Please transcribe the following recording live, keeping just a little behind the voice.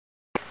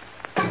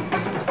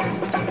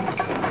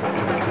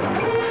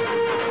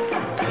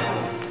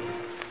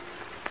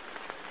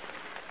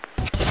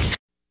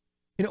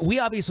We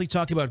obviously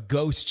talk about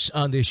ghosts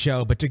on this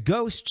show, but do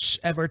ghosts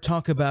ever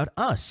talk about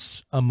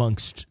us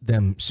amongst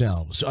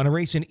themselves? On a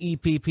recent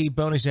EPP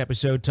bonus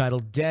episode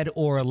titled Dead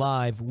or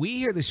Alive, we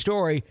hear the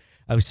story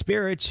of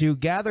spirits who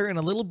gather in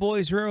a little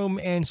boy's room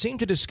and seem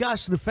to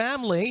discuss the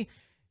family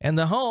and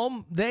the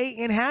home they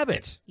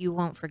inhabit. You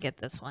won't forget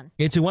this one.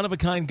 It's a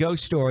one-of-a-kind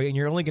ghost story, and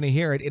you're only going to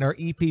hear it in our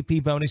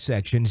EPP bonus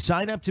section.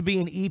 Sign up to be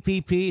an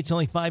EPP. It's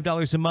only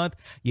 $5 a month.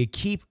 You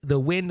keep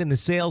the wind in the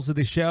sails of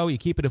the show. You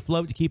keep it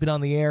afloat. You keep it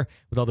on the air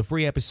with all the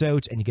free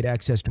episodes, and you get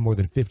access to more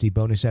than 50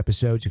 bonus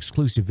episodes,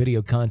 exclusive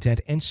video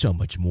content, and so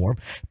much more.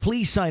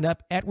 Please sign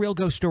up at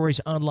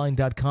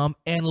realghoststoriesonline.com,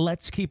 and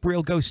let's keep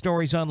Real Ghost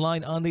Stories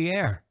Online on the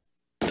air.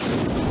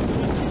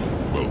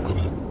 Welcome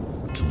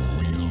to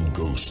Real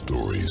Ghost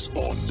Stories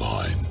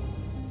Online.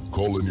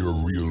 Call in your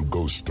real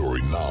ghost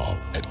story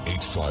now at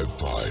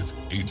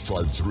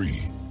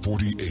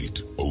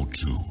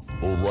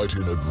 855-853-4802 or write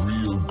in at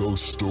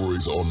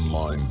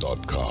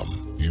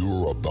realghoststoriesonline.com.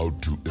 You're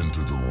about to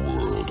enter the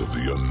world of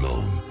the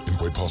unknown and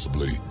quite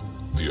possibly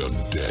the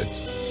undead.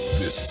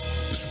 This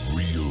is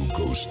Real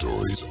Ghost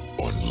Stories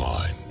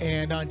Online.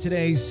 And on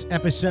today's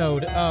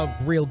episode of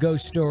Real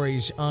Ghost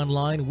Stories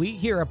Online, we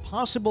hear a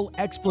possible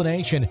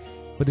explanation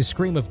for the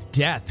scream of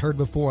death heard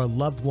before a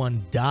loved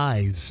one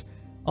dies.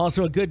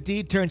 Also, a good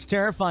deed turns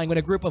terrifying when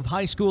a group of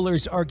high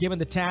schoolers are given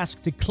the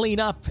task to clean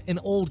up an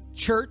old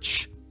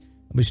church.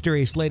 A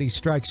mysterious lady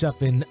strikes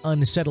up an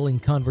unsettling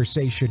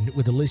conversation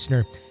with a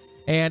listener.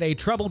 And a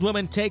troubled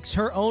woman takes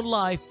her own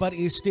life but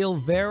is still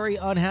very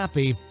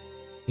unhappy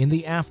in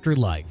the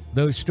afterlife.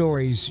 Those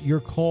stories, your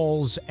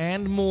calls,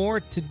 and more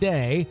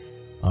today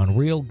on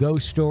Real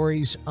Ghost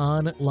Stories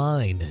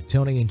Online.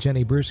 Tony and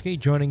Jenny Brewski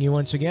joining you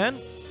once again.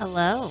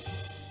 Hello.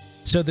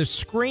 So the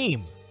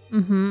scream.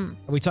 Mm-hmm.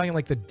 Are we talking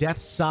like the death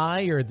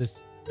sigh, or this?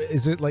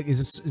 Is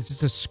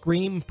this a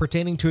scream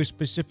pertaining to a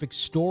specific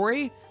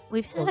story?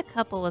 We've had a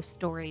couple of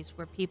stories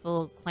where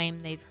people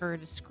claim they've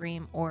heard a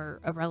scream or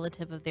a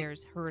relative of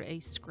theirs heard a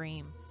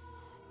scream,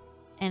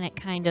 and it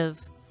kind of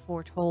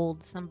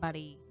foretold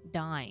somebody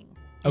dying.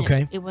 And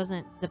Okay. It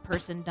wasn't the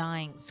person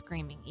dying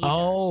screaming either.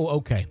 Oh,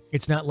 okay.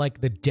 It's not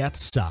like the death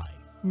sigh.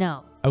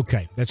 No.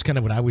 Okay, that's kind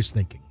of what I was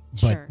thinking.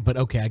 Sure. But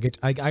okay,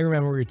 I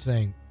remember what you're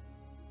saying.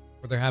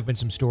 Or there have been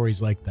some stories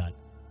like that.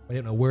 I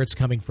don't know where it's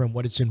coming from,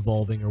 what it's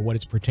involving, or what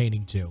it's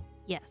pertaining to.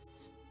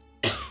 Yes.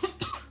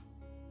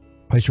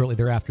 Shortly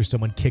thereafter,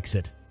 someone kicks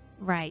it.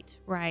 Right.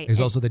 There's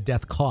also the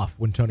death cough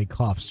when Tony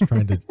coughs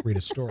trying to read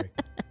a story.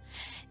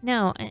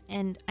 No,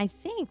 and I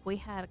think we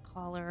had a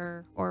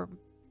caller, I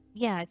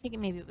think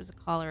maybe it was a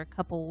caller a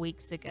couple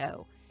weeks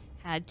ago,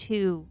 had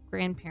two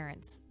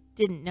grandparents,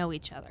 didn't know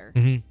each other,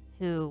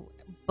 who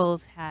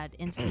both had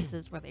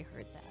instances where they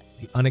heard that.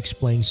 The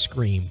unexplained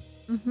scream.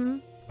 Mm-hmm.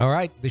 All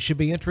right, this should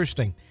be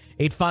interesting.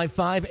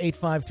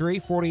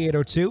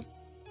 855-853-4802.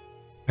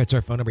 That's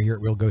our phone number here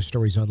at Real Ghost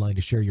Stories Online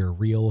to share your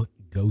real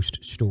ghost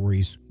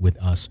stories with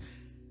us.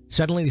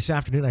 Suddenly this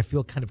afternoon, I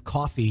feel kind of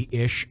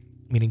coffee-ish,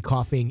 meaning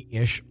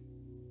coughing-ish.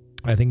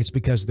 I think it's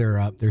because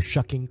they're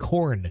shucking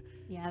corn.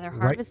 Yeah, they're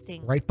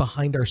harvesting. Right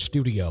behind our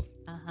studio.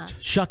 Uh-huh.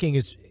 Shucking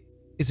is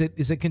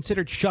it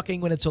considered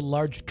shucking when it's a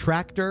large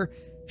tractor?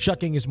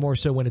 Shucking is more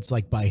so when it's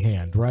like by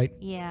hand, right?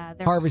 Yeah.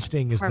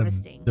 Harvesting is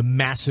the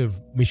massive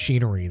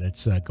machinery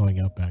that's going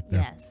out back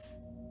there. Yes.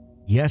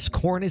 Yes,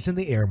 corn is in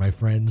the air, my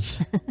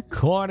friends.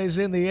 Corn is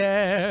in the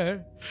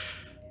air.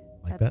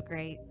 Like That's that?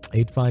 great.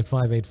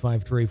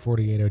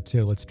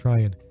 855-853-4802. Let's try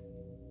and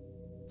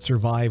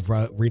survive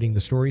reading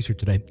the stories here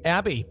today.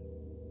 Abby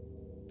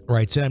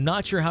writes, and I'm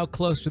not sure how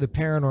close to the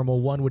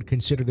paranormal one would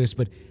consider this,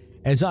 but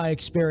as I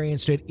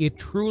experienced it, it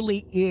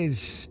truly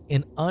is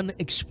an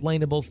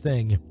unexplainable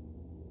thing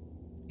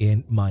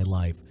in my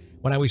life.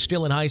 When I was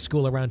still in high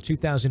school around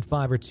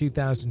 2005 or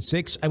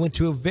 2006, I went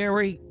to a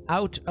very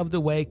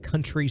out-of-the-way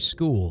country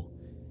school.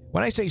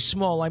 When I say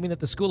small, I mean that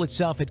the school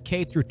itself had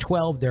K through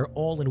 12. They're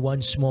all in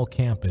one small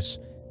campus.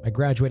 My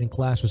graduating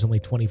class was only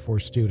 24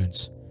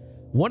 students.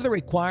 One of the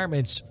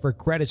requirements for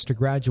credits to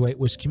graduate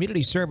was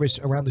community service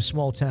around the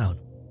small town.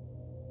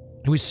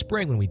 It was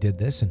spring when we did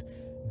this, and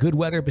good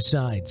weather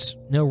besides.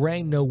 No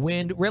rain, no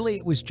wind. Really,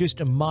 it was just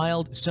a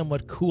mild,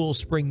 somewhat cool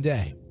spring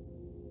day.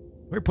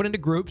 We were put into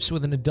groups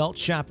with an adult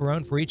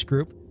chaperone for each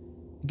group,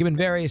 and given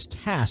various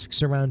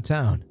tasks around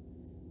town.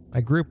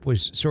 My group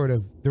was sort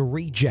of the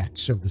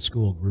rejects of the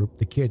school group,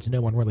 the kids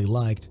no one really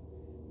liked,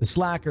 the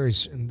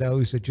slackers, and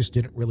those that just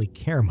didn't really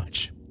care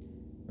much.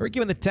 We were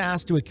given the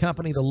task to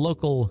accompany the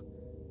local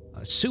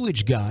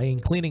sewage guy in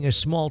cleaning a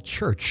small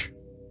church.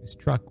 His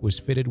truck was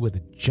fitted with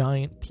a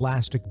giant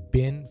plastic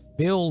bin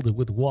filled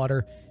with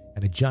water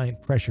and a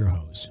giant pressure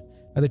hose.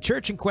 Now, the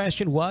church in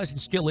question was and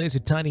still is a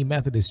tiny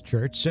Methodist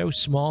church, so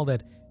small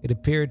that it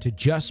appeared to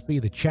just be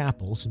the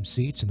chapel, some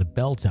seats, and the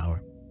bell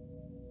tower.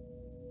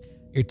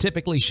 Your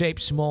typically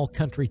shaped small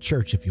country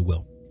church, if you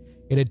will.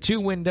 It had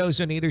two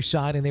windows on either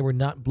side, and they were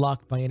not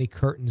blocked by any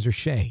curtains or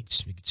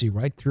shades. You could see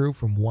right through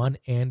from one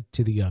end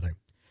to the other.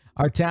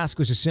 Our task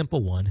was a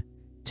simple one.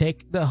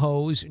 Take the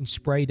hose and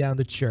spray down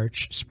the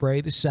church,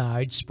 spray the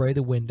sides, spray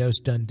the windows,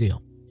 done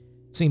deal.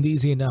 Seemed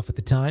easy enough at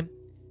the time.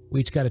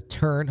 We each got a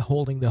turn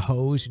holding the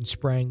hose and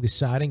spraying the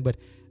siding, but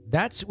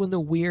that's when the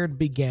weird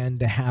began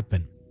to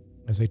happen.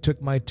 As I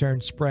took my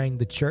turn spraying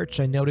the church,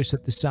 I noticed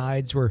that the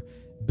sides were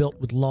built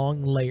with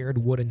long layered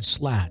wooden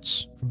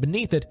slats. From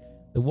beneath it,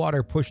 the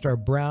water pushed our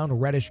brown,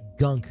 reddish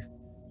gunk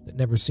that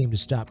never seemed to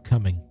stop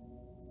coming.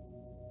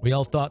 We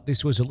all thought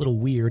this was a little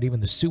weird. Even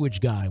the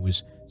sewage guy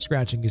was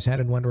scratching his head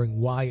and wondering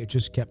why it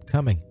just kept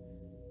coming.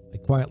 I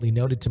quietly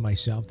noted to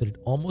myself that it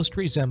almost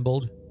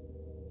resembled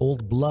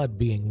old blood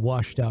being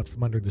washed out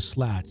from under the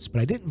slats,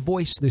 but I didn't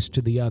voice this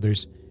to the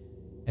others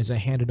as I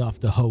handed off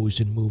the hose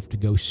and moved to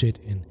go sit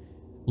and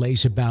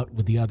laze about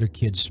with the other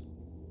kids.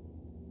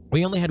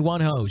 We only had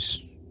one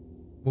hose.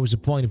 What was the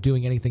point of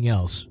doing anything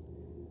else?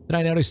 Then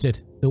I noticed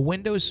it. The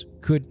windows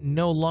could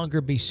no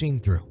longer be seen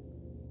through.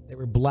 They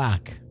were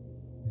black,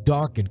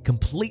 darkened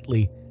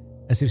completely,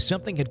 as if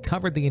something had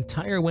covered the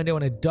entire window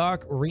in a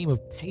dark ream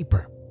of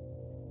paper.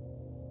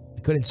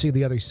 I couldn't see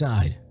the other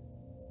side.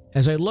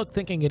 As I looked,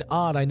 thinking it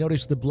odd, I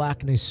noticed the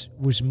blackness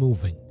was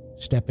moving,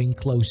 stepping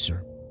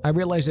closer. I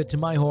realized that to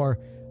my horror,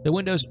 the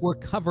windows were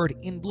covered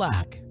in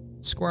black,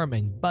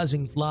 squirming,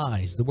 buzzing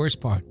flies. The worst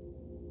part,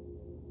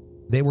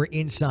 they were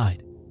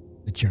inside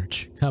the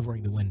church,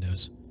 covering the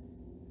windows.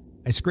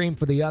 I screamed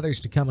for the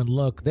others to come and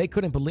look. They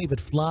couldn't believe it.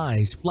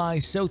 Flies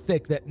so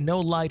thick that no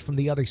light from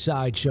the other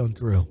side shone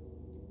through.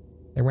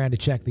 They ran to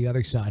check the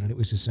other side, and it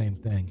was the same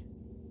thing.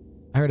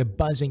 I heard a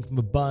buzzing from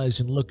a buzz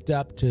and looked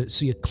up to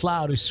see a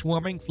cloud of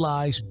swarming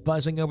flies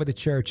buzzing over the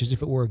church as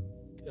if it were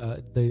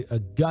a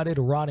gutted,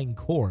 rotting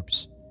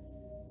corpse.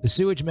 The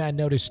sewage man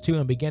noticed too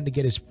and began to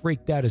get as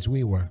freaked out as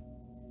we were.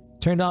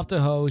 Turned off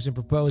the hose and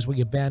proposed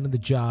we abandon the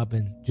job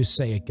and just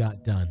say it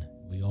got done.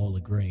 We all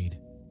agreed.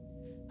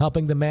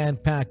 Helping the man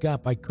pack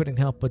up, I couldn't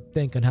help but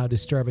think on how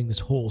disturbing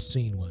this whole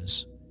scene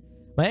was.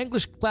 My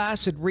English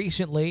class had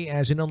recently,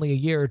 as in only a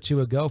year or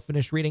two ago,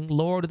 finished reading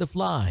Lord of the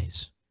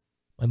Flies.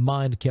 My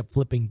mind kept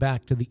flipping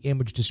back to the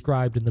image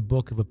described in the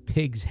book of a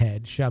pig's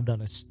head shoved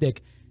on a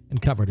stick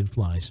and covered in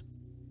flies.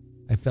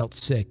 I felt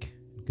sick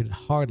and could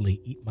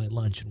hardly eat my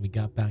lunch when we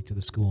got back to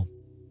the school.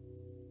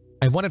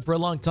 I've wondered for a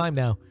long time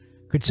now,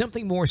 could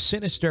something more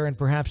sinister and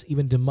perhaps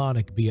even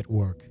demonic be at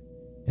work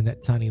in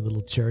that tiny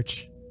little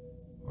church?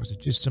 Or is it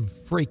just some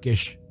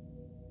freakish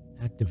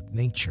act of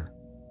nature?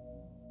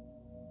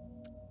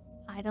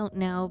 I don't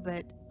know,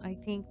 but I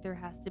think there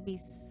has to be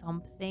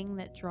something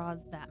that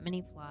draws that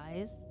many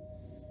flies.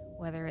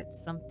 Whether it's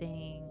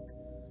something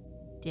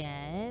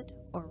dead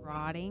or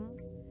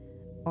rotting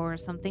or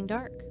something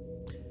dark.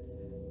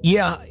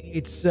 Yeah,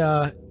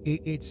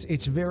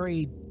 it's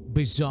very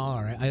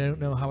bizarre. I don't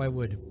know how I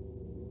would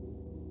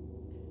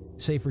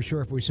say for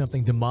sure if it was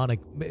something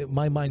demonic.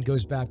 My mind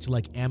goes back to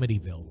like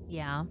Amityville.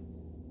 Yeah.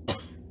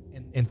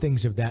 And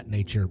things of that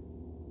nature.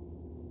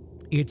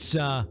 It's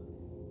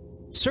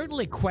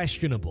certainly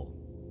questionable,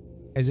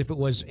 as if it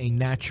was a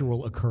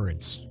natural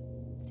occurrence.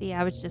 See,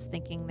 I was just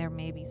thinking there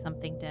may be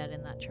something dead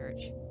in that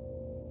church.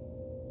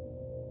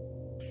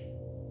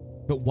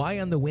 But why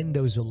on the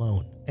windows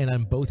alone and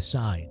on both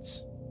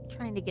sides?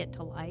 Trying to get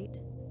to light.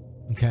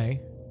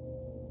 Okay.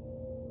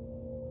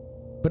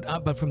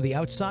 But from the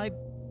outside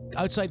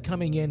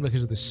coming in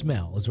because of the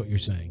smell is what you're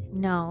saying.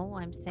 No,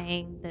 I'm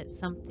saying that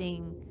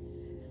something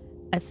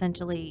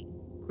essentially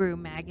grew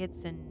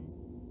maggots and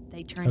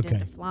they turned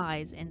into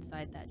flies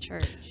inside that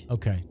church.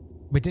 Okay.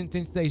 But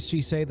didn't she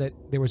say that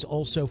there was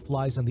also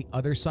flies on the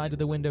other side of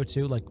the window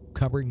too, like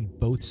covering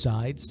both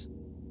sides?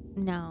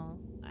 No.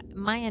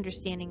 My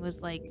understanding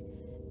was like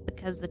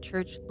because the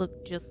church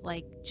looked just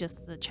like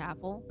just the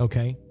chapel.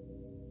 Okay.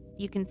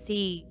 You can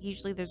see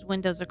usually there's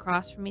windows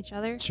across from each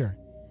other. Sure.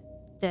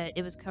 That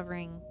it was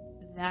covering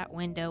that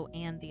window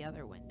and the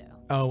other window.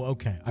 Oh,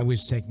 okay. I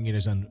was taking it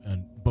as on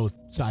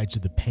both sides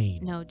of the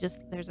pane. No, just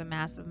there's a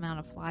massive amount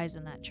of flies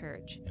in that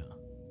church. Yeah.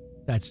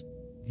 That's...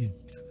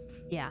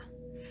 Yeah.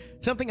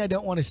 Something I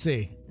don't want to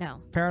see.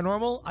 No.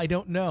 Paranormal? I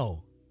don't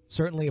know.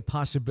 Certainly a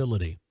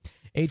possibility.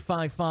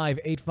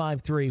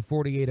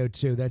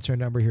 855-853-4802. That's our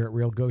number here at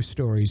Real Ghost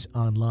Stories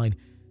Online.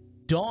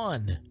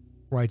 Dawn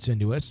writes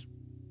into us.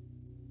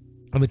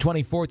 On the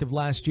 24th of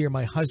last year,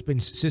 my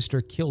husband's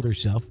sister killed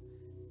herself.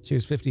 She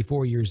was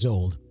 54 years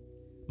old.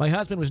 My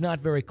husband was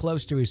not very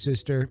close to his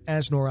sister,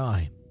 as nor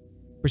I.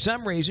 For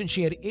some reason,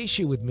 she had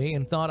issue with me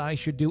and thought I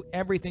should do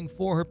everything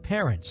for her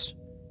parents.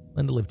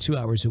 Linda lived 2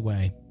 hours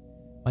away.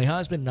 My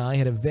husband and I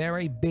had a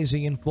very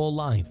busy and full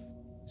life.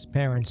 His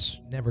parents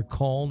never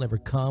call, never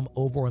come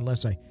over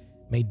unless I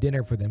made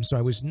dinner for them, so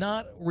I was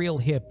not real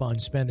hip on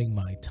spending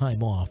my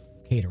time off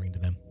catering to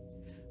them.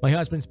 My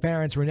husband's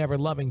parents were never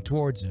loving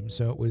towards him,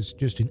 so it was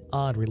just an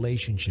odd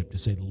relationship, to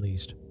say the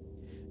least.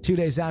 2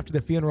 days after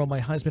the funeral, my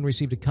husband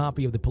received a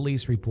copy of the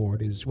police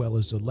report as well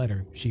as a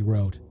letter she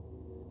wrote.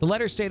 The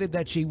letter stated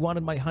that she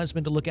wanted my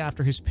husband to look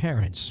after his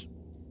parents,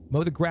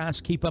 mow the grass,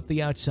 keep up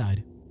the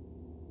outside.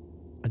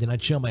 I did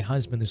not show my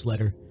husband this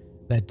letter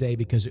that day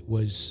because it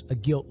was a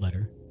guilt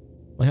letter.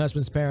 My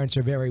husband's parents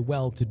are very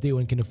well-to-do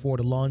and can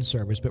afford a lawn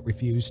service but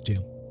refused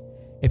to.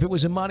 If it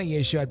was a money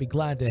issue, I'd be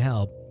glad to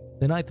help.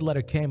 The night the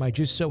letter came, I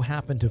just so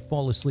happened to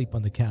fall asleep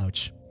on the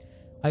couch.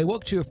 I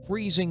awoke to a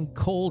freezing,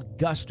 cold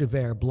gust of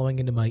air blowing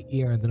into my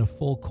ear and then a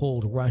full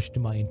cold rush to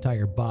my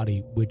entire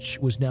body, which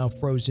was now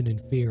frozen in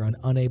fear and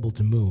unable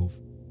to move.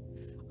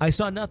 I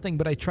saw nothing,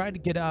 but I tried to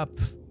get up,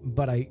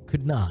 but I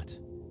could not.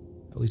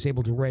 I was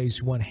able to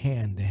raise one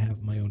hand to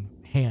have my own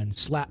hand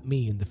slap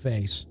me in the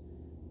face.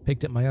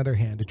 Picked up my other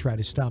hand to try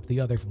to stop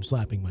the other from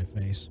slapping my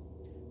face.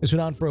 This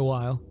went on for a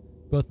while.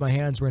 Both my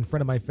hands were in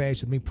front of my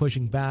face with me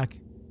pushing back,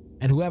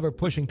 and whoever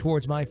pushing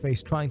towards my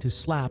face trying to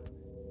slap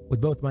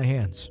with both my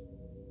hands.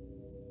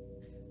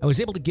 I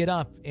was able to get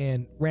up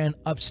and ran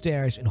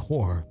upstairs in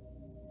horror.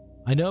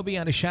 I know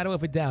beyond a shadow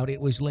of a doubt it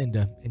was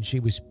Linda, and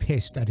she was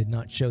pissed I did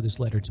not show this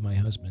letter to my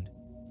husband.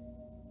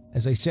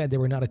 As I said, they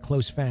were not a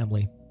close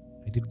family.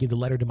 I did give the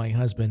letter to my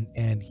husband,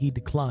 and he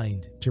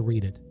declined to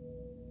read it.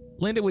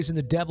 Linda was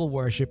into devil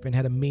worship and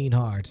had a mean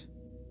heart.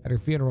 At her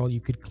funeral, you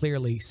could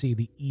clearly see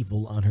the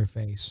evil on her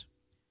face.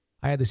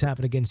 I had this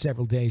happen again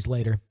several days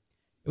later.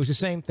 It was the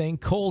same thing,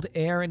 cold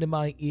air into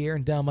my ear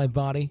and down my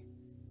body.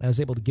 When I was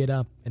able to get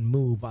up and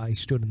move, I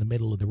stood in the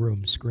middle of the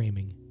room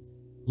screaming,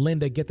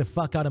 "Linda, get the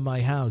fuck out of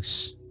my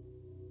house."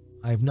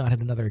 I have not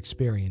had another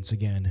experience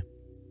again.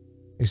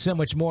 There's so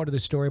much more to the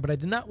story, but I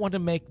did not want to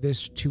make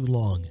this too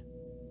long.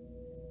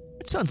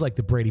 It sounds like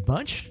the Brady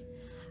Bunch.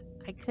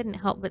 I couldn't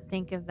help but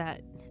think of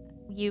that.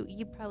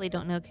 You probably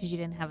don't know because you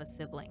didn't have a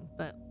sibling,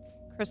 but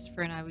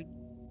Christopher and I would,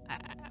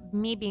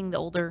 me being the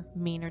older,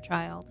 meaner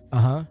child,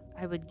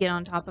 I would get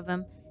on top of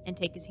him and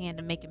take his hand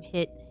and make him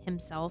hit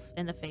himself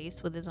in the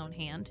face with his own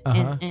hand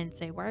and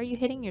say, "Why are you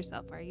hitting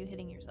yourself? Why are you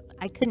hitting yourself?"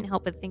 I couldn't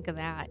help but think of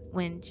that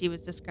when she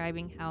was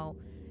describing how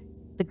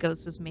the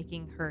ghost was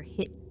making her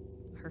hit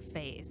her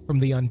face. From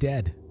the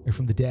undead, or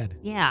from the dead.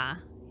 Yeah,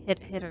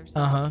 hit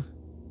herself.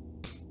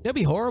 That'd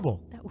be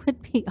horrible. That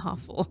would be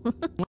awful.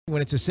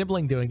 When it's a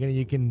sibling doing it,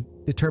 you can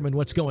determine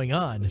what's going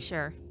on.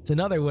 Sure. It's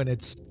another when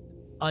it's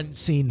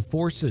unseen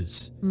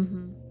forces.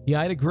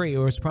 Yeah, I'd agree. It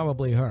was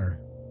probably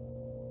her.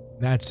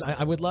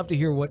 I would love to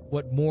hear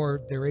what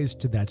more there is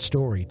to that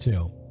story,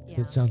 too.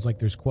 Yeah. It sounds like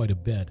there's quite a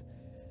bit.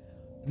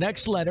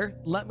 Next letter.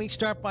 Let me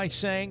start by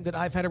saying that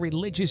I've had a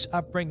religious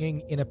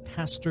upbringing in a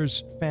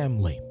pastor's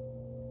family.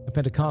 A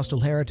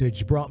Pentecostal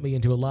heritage brought me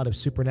into a lot of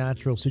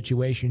supernatural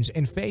situations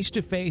and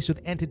face-to-face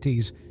with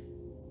entities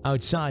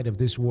outside of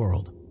this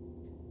world.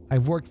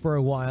 I've worked for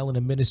a while in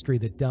a ministry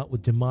that dealt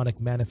with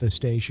demonic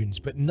manifestations,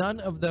 but none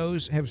of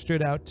those have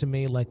stood out to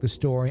me like the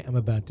story I'm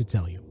about to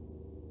tell you.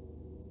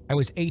 I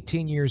was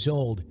 18 years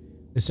old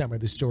the summer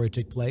this story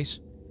took place.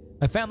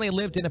 My family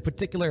lived in a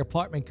particular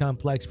apartment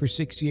complex for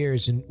 6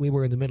 years, and we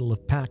were in the middle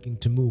of packing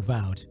to move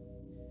out.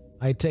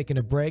 I had taken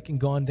a break and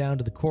gone down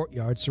to the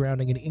courtyard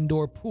surrounding an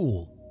indoor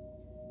pool.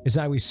 As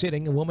I was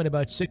sitting, a woman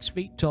about 6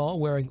 feet tall,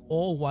 wearing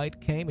all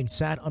white, came and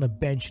sat on a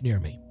bench near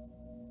me.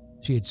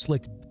 She had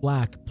slicked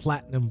black,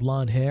 platinum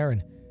blonde hair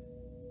and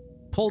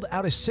pulled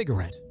out a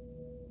cigarette.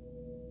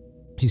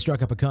 She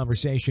struck up a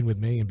conversation with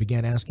me and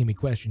began asking me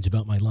questions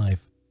about my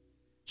life.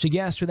 She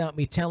guessed without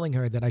me telling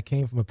her that I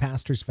came from a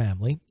pastor's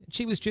family, and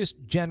she was just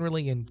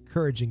generally an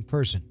encouraging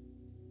person.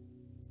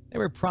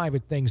 There were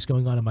private things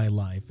going on in my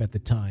life at the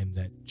time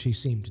that she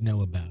seemed to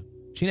know about.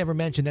 She never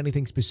mentioned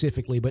anything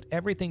specifically, but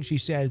everything she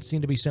said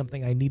seemed to be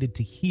something I needed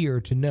to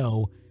hear to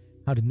know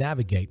how to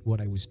navigate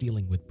what I was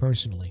dealing with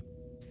personally.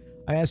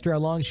 I asked her how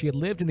long she had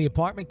lived in the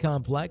apartment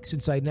complex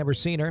since I'd never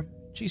seen her.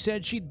 She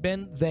said she'd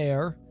been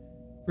there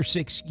for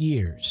 6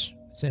 years,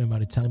 the same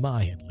amount of time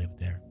I had lived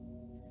there,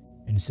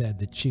 and said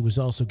that she was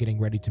also getting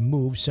ready to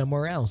move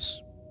somewhere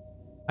else.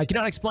 I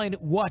cannot explain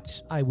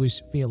what I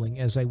was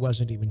feeling, as I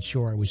wasn't even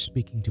sure I was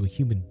speaking to a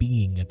human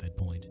being at that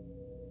point.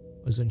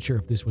 I was unsure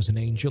if this was an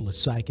angel, a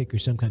psychic, or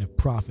some kind of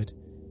prophet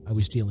I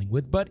was dealing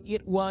with, but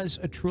it was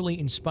a truly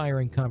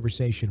inspiring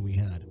conversation we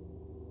had.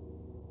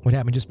 What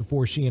happened just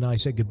before she and I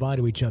said goodbye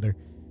to each other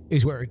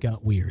is where it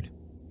got weird.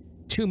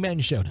 2 men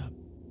showed up.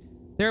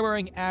 They were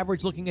wearing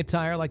average-looking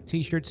attire like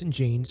t-shirts and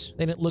jeans.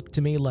 They didn't look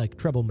to me like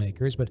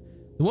troublemakers, but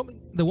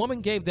the woman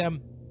gave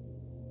them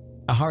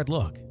a hard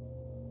look.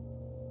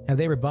 "Have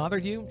they ever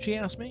bothered you?" she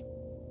asked me.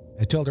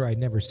 I told her I'd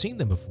never seen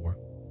them before.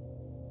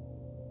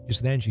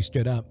 Just then she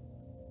stood up.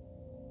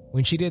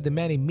 When she did, the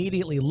men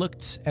immediately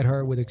looked at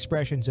her with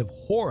expressions of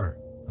horror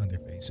on their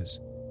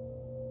faces.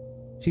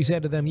 She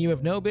said to them, "You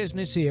have no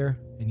business here,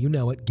 and you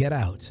know it. Get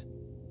out."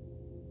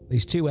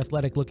 These 2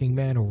 athletic-looking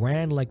men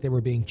ran like they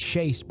were being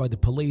chased by the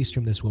police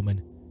from this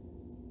woman,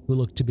 who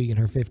looked to be in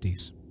her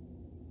 50s.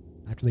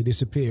 After they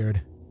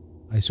disappeared,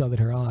 I saw that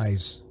her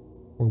eyes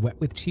were wet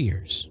with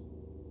tears.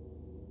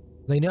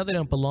 "They know they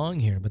don't belong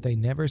here, but they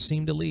never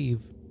seem to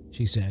leave,"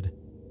 she said.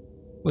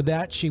 With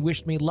that, she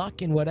wished me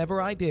luck in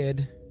whatever I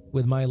did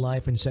with my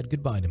life and said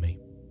goodbye to me.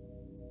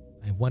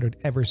 I've wondered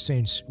ever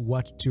since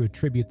what to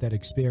attribute that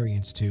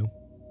experience to.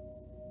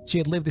 She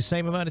had lived the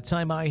same amount of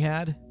time I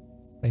had.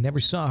 I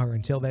never saw her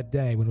until that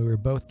day when we were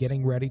both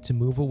getting ready to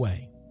move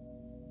away.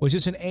 Was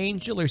this an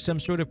angel or some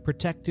sort of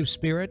protective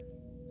spirit?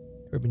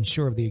 I've never been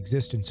sure of the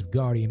existence of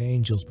guardian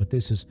angels, but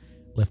this has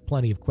left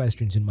plenty of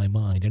questions in my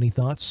mind. Any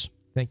thoughts?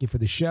 Thank you for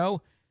the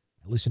show.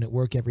 I listen at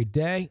work every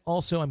day.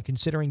 Also, I'm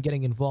considering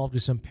getting involved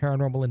with some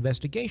paranormal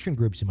investigation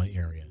groups in my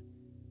area.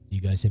 Do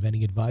you guys have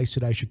any advice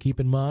that I should keep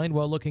in mind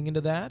while looking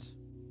into that?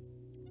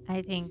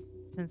 I think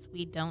since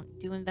we don't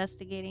do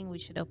investigating, we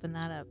should open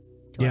that up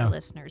to our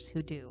listeners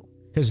who do.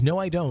 Because no,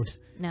 I don't.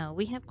 No,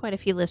 we have quite a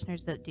few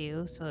listeners that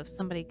do. So if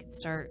somebody could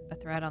start a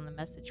thread on the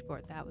message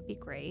board, that would be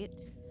great.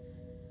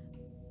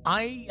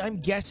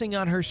 I'm guessing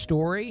on her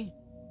story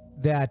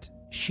that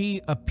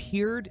she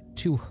appeared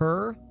to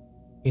her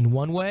in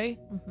one way,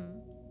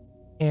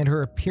 and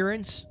her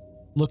appearance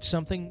looked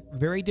something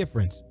very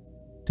different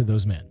to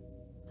those men.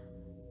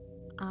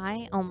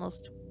 I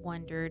almost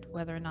wondered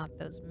whether or not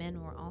those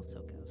men were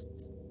also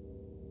ghosts.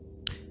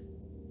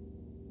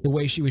 The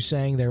way she was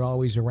saying they're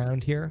always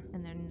around here.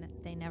 And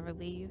they never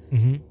leave.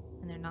 Mm-hmm.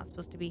 And they're not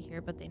supposed to be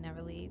here, but they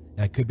never leave.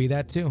 That could be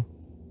that too.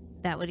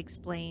 That would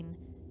explain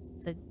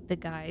the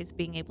guys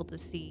being able to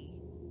see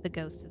the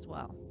ghosts as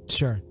well.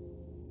 Sure.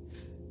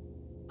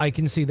 I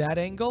can see that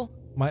angle.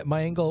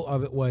 My angle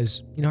of it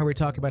was, you know how we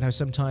talk about how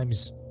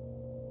sometimes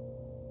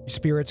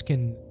spirits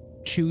can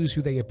choose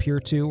who they appear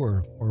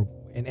to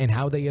and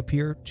how they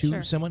appear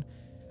to someone.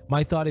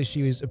 My thought is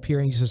she was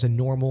appearing just as a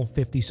normal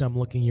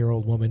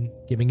 50-some-looking-year-old woman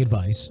giving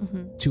advice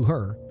to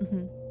her,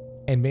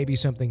 and maybe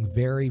something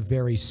very,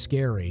 very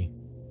scary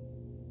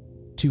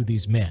to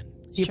these men,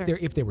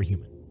 if they were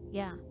human.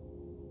 Yeah.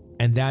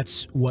 And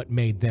that's what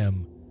made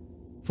them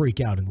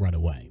freak out and run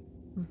away.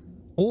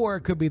 Or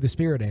it could be the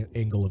spirit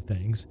angle of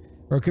things,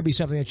 or it could be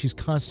something that she's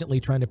constantly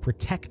trying to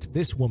protect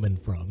this woman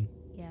from,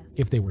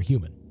 if they were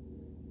human,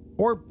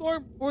 or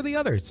the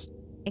others.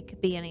 It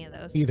could be any of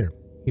those. Either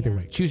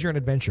way, choose your own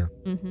adventure.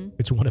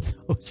 It's one of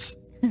those.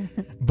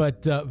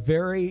 But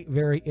very,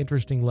 very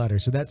interesting letter.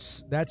 So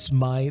that's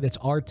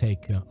our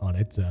take on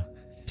it.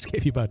 Just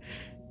gave you about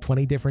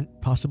 20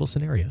 different possible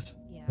scenarios.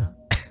 Yeah.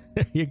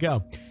 There you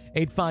go.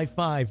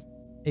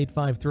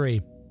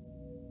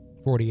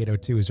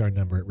 855-853-4802 is our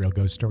number at Real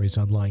Ghost Stories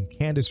Online.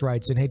 Candace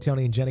writes in, "Hey,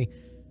 Tony and Jenny,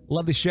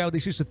 love the show.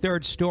 This is the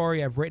third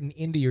story I've written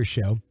into your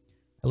show.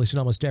 I listen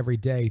almost every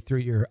day through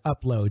your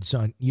uploads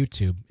on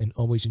YouTube and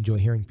always enjoy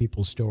hearing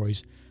people's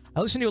stories. I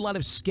listen to a lot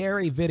of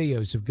scary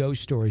videos of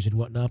ghost stories and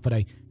whatnot, but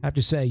I have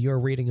to say your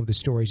reading of the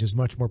stories is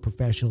much more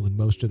professional than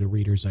most of the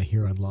readers I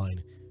hear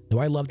online, though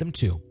I love them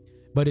too.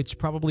 But it's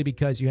probably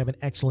because you have an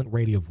excellent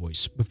radio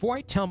voice. Before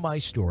I tell my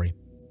story,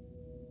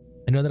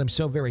 I know that I'm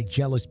so very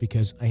jealous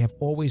because I have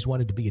always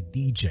wanted to be a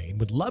DJ and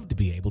would love to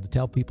be able to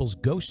tell people's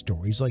ghost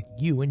stories like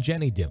you and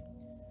Jenny do.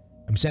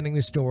 I'm sending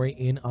this story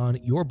in on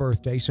your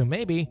birthday, so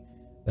maybe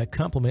that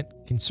compliment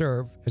can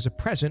serve as a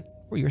present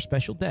for your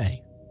special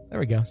day." There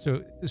we go.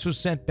 So this was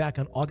sent back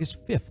on August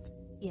 5th.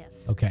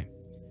 Yes. Okay.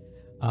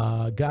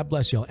 God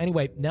bless y'all.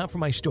 Anyway, now for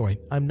my story.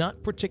 I'm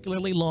not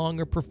particularly long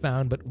or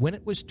profound, but when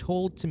it was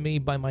told to me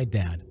by my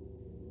dad,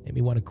 it made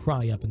me want to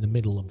cry up in the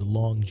middle of the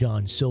Long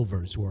John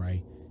Silver's where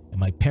I and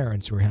my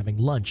parents were having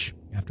lunch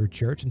after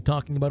church and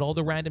talking about all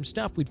the random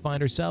stuff we'd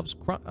find ourselves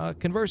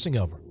conversing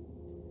over.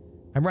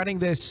 I'm writing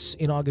this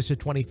in August of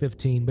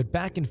 2015, but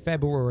back in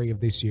February of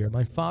this year,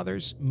 my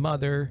father's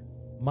mother,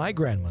 my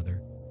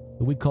grandmother,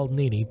 who we called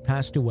Nini,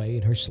 passed away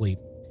in her sleep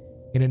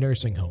in a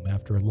nursing home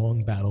after a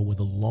long battle with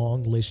a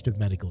long list of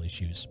medical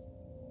issues.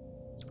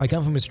 I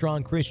come from a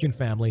strong Christian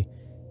family,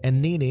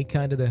 and Nini,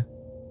 kind of the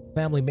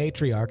family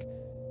matriarch,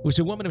 was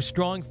a woman of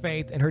strong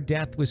faith, and her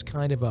death was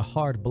kind of a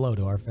hard blow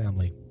to our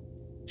family.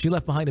 She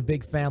left behind a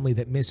big family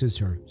that misses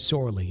her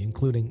sorely,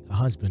 including a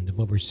husband of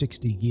over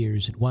 60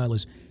 years, and while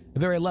as a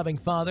very loving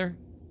father,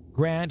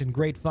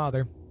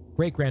 great-grandfather,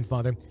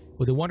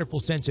 with a wonderful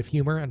sense of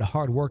humor and a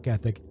hard work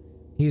ethic,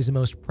 he is the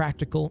most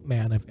practical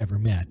man I've ever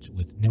met,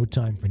 with no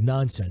time for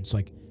nonsense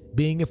like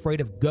being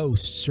afraid of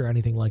ghosts or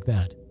anything like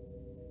that.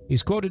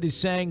 He's quoted as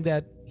saying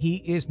that he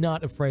is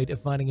not afraid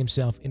of finding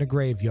himself in a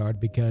graveyard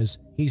because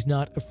he's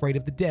not afraid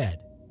of the dead.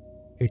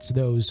 It's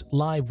those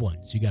live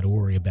ones you got to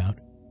worry about.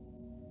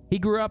 He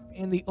grew up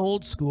in the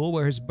old school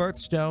where his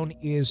birthstone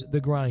is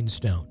the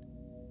grindstone.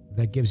 If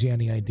that gives you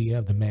any idea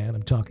of the man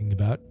I'm talking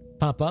about.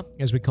 Papa,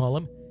 as we call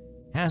him,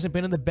 hasn't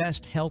been in the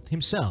best health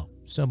himself,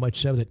 so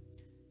much so that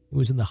he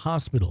was in the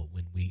hospital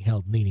when we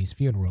held Nini's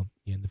funeral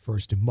in the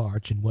 1st of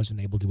March and wasn't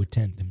able to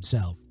attend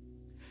himself.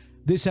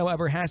 This,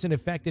 however, hasn't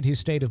affected his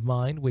state of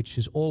mind, which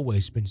has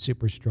always been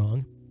super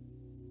strong.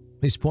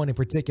 This point in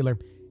particular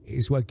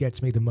is what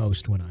gets me the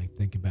most when I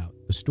think about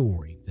the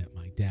story that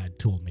my dad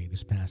told me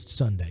this past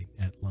Sunday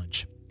at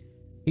lunch.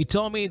 He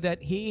told me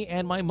that he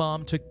and my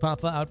mom took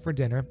Papa out for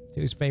dinner to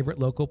his favorite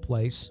local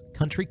place,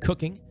 Country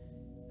Cooking,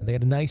 and they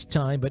had a nice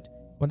time, but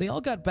when they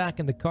all got back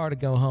in the car to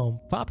go home,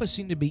 Papa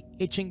seemed to be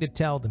itching to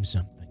tell them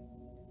something.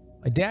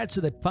 My dad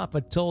said that Papa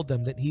told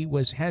them that he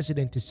was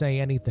hesitant to say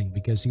anything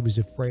because he was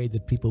afraid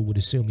that people would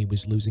assume he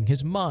was losing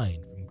his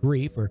mind from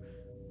grief or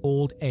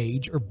old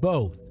age or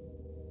both.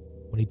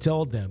 When he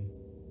told them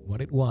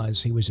what it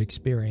was he was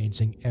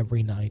experiencing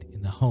every night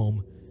in the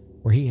home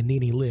where he and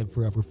Nini lived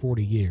for over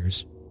 40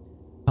 years.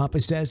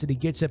 Papa says that he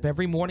gets up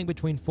every morning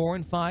between 4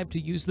 and 5 to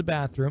use the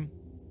bathroom,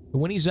 but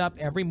when he's up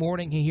every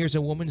morning he hears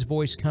a woman's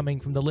voice coming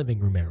from the living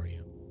room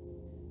area.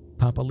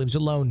 Papa lives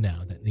alone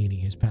now that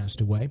Nini has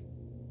passed away.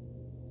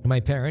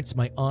 My parents,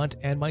 my aunt,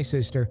 and my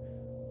sister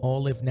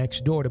all live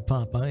next door to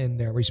Papa in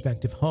their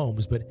respective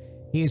homes, but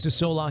he is the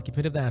sole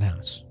occupant of that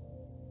house.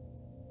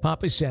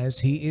 Papa says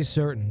he is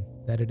certain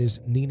that it is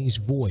Nini's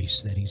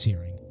voice that he's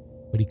hearing,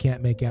 but he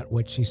can't make out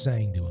what she's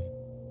saying to him.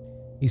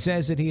 He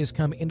says that he has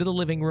come into the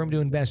living room to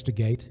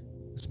investigate.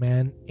 This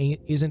man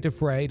isn't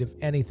afraid of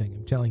anything,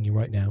 I'm telling you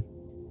right now.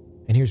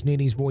 And here's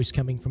Nini's voice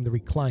coming from the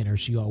recliner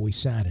she always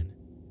sat in.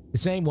 The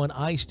same one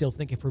I still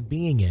think of her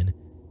being in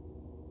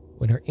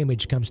when her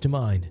image comes to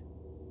mind.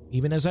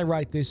 Even as I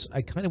write this,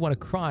 I kind of want to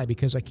cry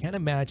because I can't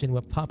imagine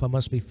what Papa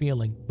must be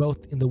feeling,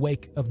 both in the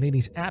wake of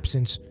Nini's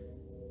absence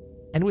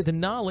and with the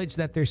knowledge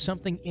that there's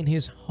something in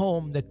his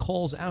home that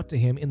calls out to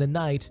him in the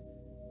night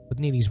with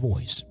Nini's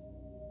voice.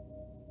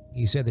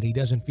 He said that he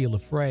doesn't feel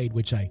afraid,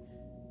 which I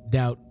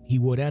doubt he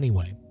would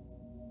anyway.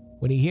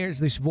 When he hears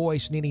this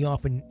voice, Nini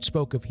often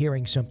spoke of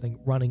hearing something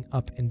running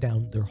up and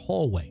down their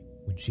hallway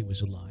when she was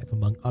alive,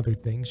 among other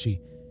things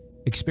she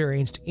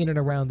experienced in and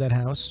around that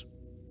house.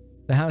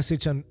 The house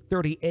sits on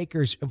 30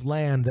 acres of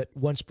land that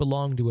once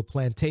belonged to a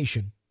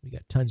plantation. We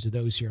got tons of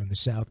those here in the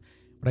South,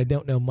 but I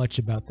don't know much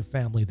about the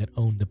family that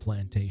owned the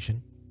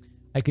plantation.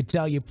 I could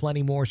tell you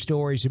plenty more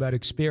stories about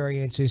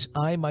experiences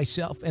I,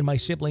 myself, and my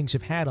siblings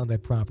have had on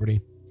that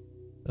property.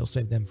 I'll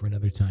save them for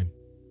another time.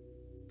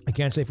 I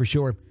can't say for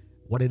sure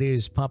what it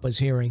is Papa's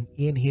hearing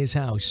in his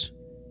house,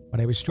 but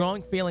I have a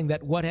strong feeling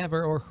that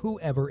whatever or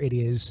whoever it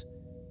is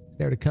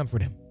there to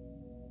comfort him.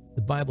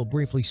 The Bible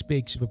briefly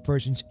speaks of a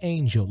person's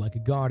angel, like a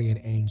guardian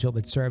angel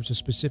that serves a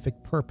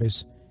specific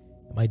purpose,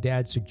 and my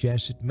dad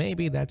suggested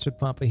maybe that's what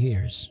Papa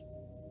hears.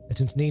 And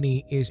since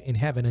Nini is in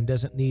heaven and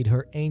doesn't need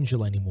her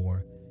angel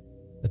anymore,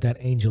 that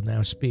angel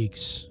now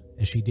speaks,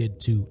 as she did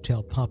to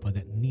tell Papa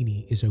that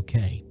Nini is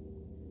okay.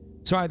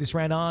 Sorry this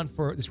ran on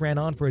for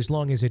as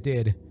long as it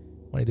did.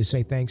 Wanted to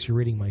say thanks for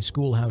reading my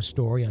schoolhouse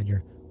story on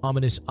your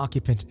ominous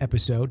occupant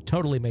episode.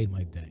 Totally made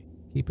my day.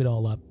 Keep it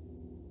all up,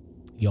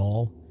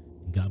 y'all,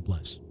 and God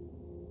bless.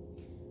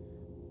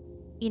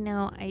 You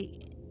know, I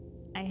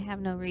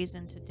have no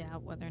reason to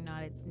doubt whether or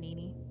not it's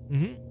Nini.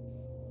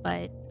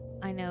 But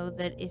I know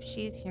that if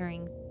she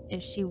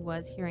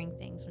was hearing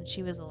things when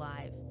she was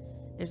alive,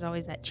 there's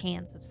always that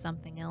chance of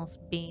something else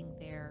being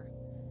there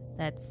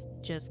that's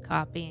just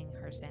copying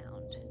her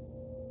sound.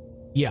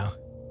 Yeah.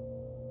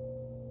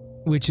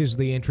 Which is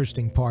the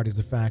interesting part, is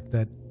the fact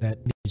that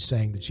Nini's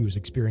saying that she was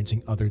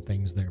experiencing other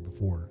things there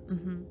before.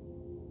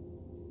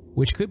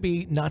 Which could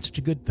be not such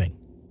a good thing.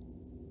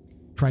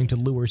 Trying to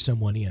lure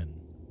someone in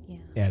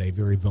at a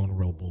very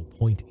vulnerable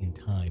point in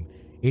time.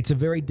 It's a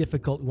very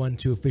difficult one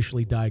to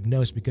officially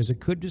diagnose because it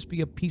could just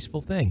be a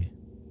peaceful thing.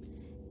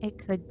 It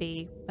could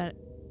be, but,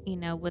 you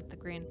know, with the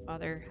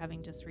grandfather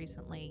having just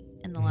recently,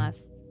 in the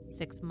last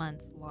 6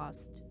 months,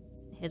 lost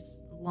his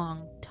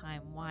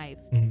longtime wife,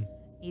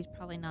 he's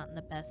probably not in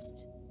the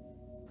best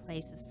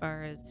place as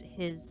far as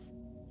his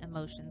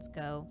emotions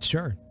go.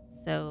 Sure.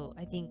 So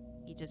I think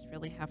you just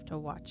really have to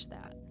watch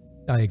that.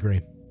 I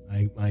agree.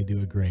 I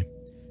do agree.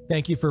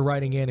 Thank you for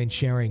writing in and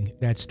sharing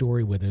that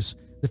story with us.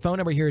 The phone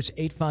number here is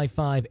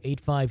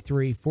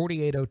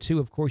 855-853-4802.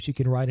 Of course, you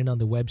can write in on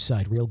the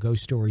website,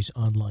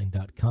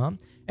 realghoststoriesonline.com.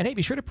 And hey,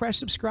 be sure to press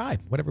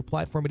subscribe, whatever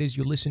platform it is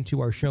you listen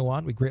to our show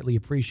on. We greatly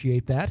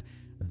appreciate that.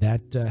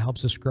 That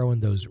helps us grow in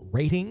those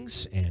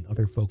ratings and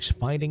other folks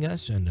finding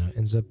us, and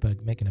ends up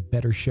making a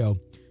better show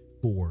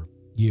for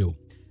you.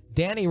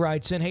 Danny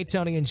writes in, "Hey,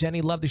 Tony and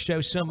Jenny, love the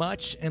show so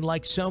much. And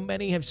like so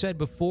many have said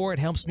before, it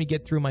helps me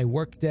get through my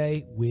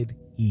workday with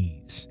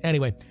ease."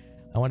 Anyway,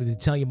 I wanted to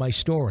tell you my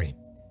story.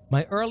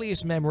 My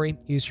earliest memory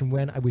is from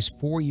when I was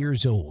 4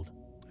 years old.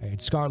 I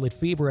had scarlet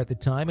fever at the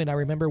time, and I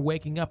remember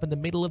waking up in the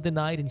middle of the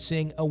night and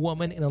seeing a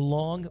woman in a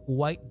long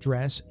white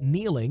dress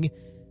kneeling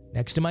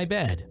next to my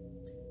bed.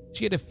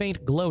 She had a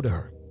faint glow to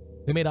her.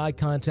 We made eye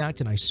contact,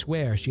 and I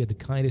swear she had the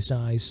kindest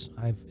eyes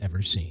I've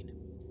ever seen.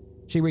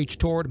 She reached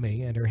toward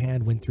me, and her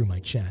hand went through my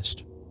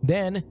chest.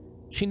 Then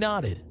she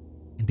nodded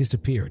and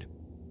disappeared.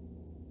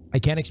 I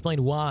can't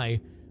explain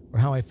why or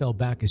how I fell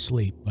back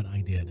asleep, but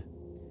I did.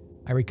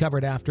 I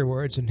recovered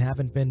afterwards and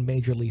haven't been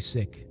majorly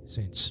sick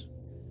since.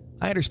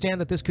 I understand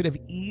that this could have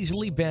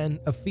easily been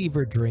a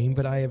fever dream,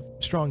 but I have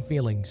strong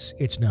feelings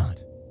it's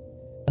not.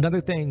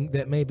 Another thing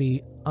that may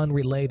be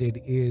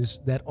unrelated is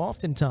that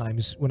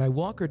oftentimes when I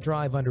walk or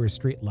drive under a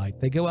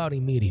streetlight, they go out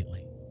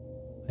immediately.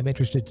 I'm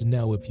interested to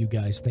know if you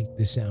guys think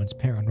this sounds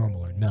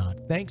paranormal or not.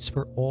 Thanks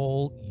for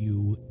all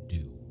you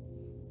do.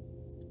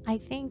 I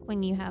think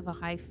when you have a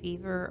high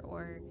fever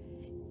or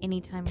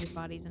anytime your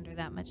body's under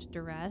that much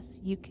duress,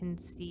 you can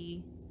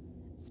see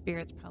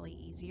spirits probably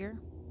easier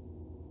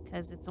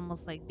because it's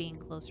almost like being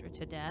closer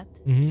to death.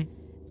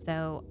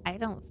 So I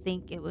don't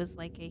think it was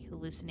like a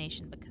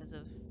hallucination because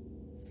of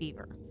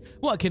fever.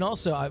 Well, it can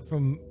also,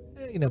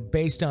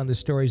 based on the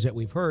stories that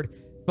we've heard,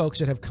 folks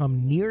that have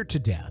come near to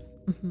death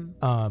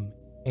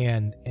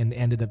and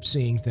ended up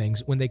seeing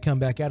things, when they come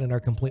back out and are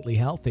completely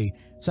healthy,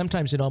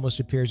 sometimes it almost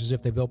appears as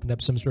if they've opened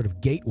up some sort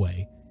of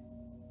gateway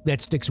that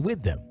sticks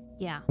with them.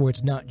 Yeah. Where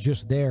it's not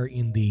just there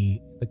in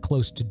the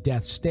close to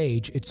death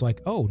stage. It's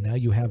like, oh, now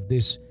you have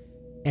this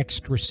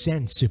extra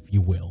sense, if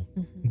you will,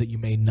 that you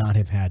may not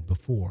have had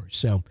before.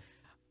 So,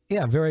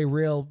 yeah, very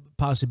real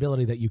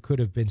possibility that you could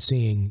have been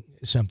seeing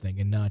something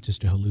and not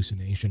just a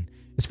hallucination.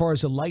 As far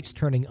as the lights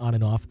turning on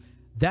and off,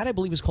 that I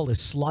believe is called a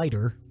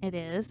slider. It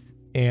is.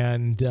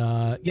 And,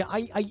 yeah,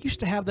 I used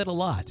to have that a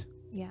lot.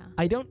 Yeah.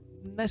 I don't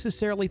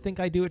necessarily think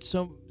I do it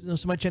so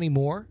much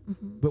anymore,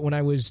 but when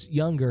I was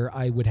younger,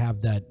 I would have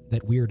that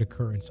weird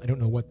occurrence. I don't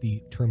know what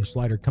the term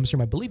slider comes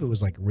from. I believe it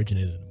was like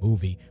originated in a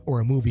movie, or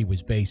a movie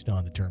was based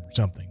on the term or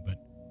something, but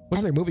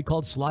wasn't there a movie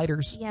called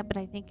Sliders? Yeah, but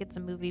I think it's a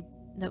movie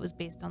that was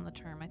based on the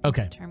term. I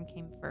think the term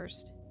came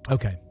first.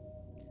 Okay.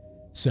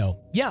 So,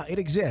 yeah, it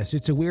exists.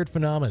 It's a weird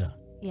phenomena.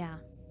 Yeah.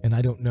 And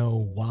I don't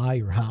know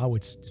why or how.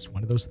 It's just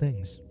one of those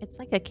things. It's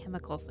like a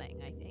chemical thing,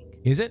 I think.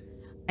 Is it?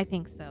 I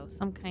think so.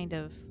 Some kind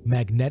of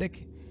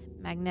magnetic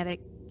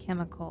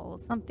chemical,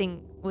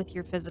 something with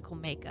your physical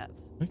makeup.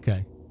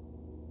 Okay.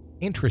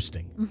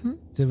 Interesting.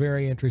 It's a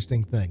very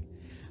interesting thing.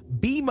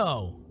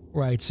 BMO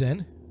writes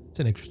in. It's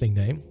an interesting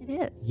name.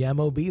 It is.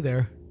 Yamo be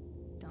there.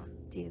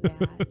 Don't do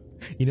that.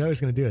 You know I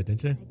was going to do it,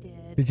 didn't you?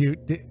 I did. Did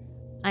you?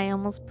 I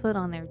almost put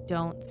on there,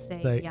 don't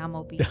say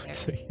Yamo be there. Don't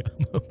say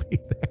Yamo be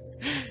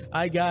there.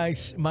 Hi,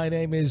 guys. My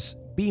name is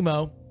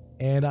BMO,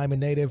 and I'm a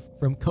native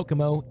from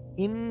Kokomo,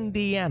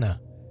 Indiana.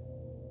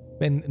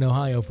 Been in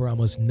Ohio for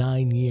almost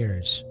 9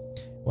 years.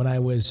 When I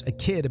was a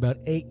kid, about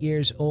 8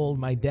 years old,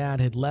 my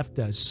dad had left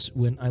us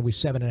when I was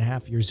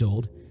 7.5 years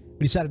old.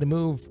 We decided to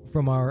move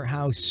from our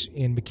house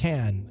in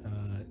McCann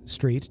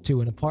Street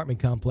to an apartment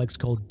complex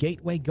called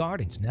Gateway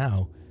Gardens,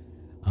 now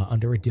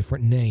under a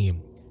different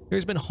name.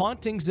 There's been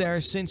hauntings there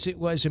since it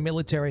was a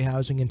military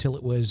housing until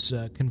it was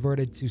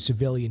converted to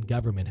civilian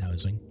government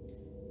housing.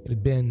 It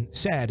had been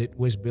said it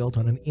was built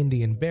on an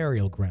Indian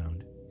burial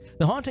ground.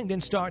 The haunting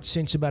didn't start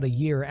since about a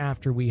year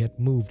after we had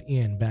moved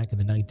in back in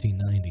the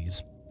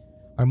 1990s.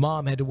 Our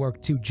mom had to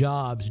work 2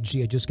 jobs, and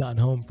she had just gotten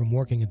home from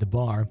working at the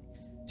bar.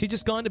 She'd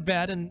just gone to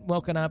bed and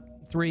woken up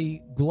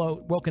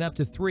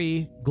to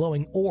 3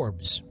 glowing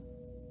orbs.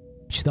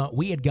 She thought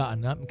we had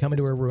gotten up and come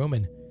into her room,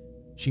 and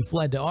she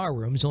fled to our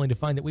rooms only to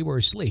find that we were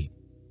asleep.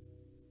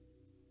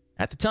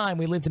 At the time,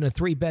 we lived in a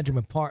 3-bedroom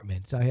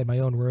apartment. I had my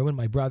own room, and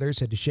my brothers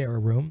had to share a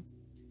room.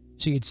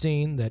 She had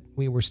seen that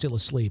we were still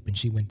asleep, and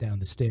she went down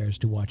the stairs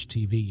to watch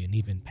TV and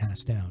even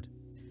passed out.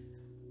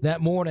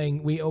 That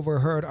morning, we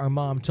overheard our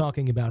mom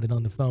talking about it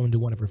on the phone to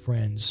one of her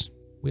friends.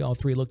 We all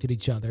 3 looked at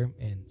each other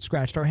and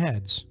scratched our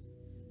heads.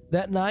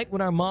 That night,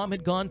 when our mom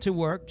had gone to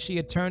work, she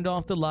had turned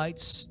off the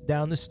lights,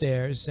 down the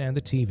stairs, and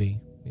the TV.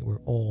 We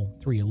were all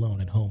 3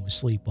 alone at home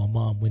asleep while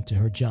Mom went to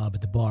her job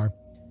at the bar.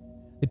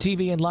 The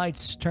TV and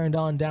lights turned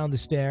on down the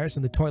stairs,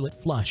 and the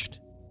toilet flushed.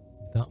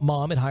 I thought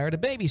Mom had hired a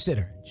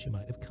babysitter. She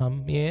might have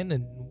come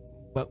in,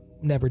 but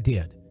never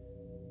did.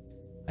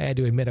 I had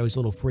to admit I was a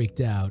little freaked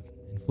out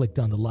and flicked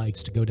on the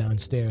lights to go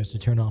downstairs to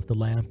turn off the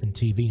lamp and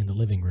TV in the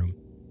living room.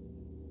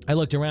 I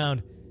looked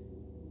around.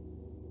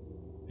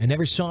 I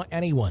never saw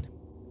anyone,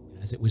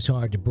 as it was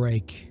hard to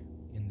break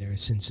in there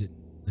since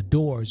the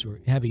doors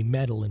were heavy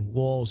metal and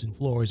walls and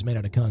floors made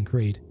out of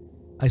concrete.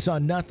 I saw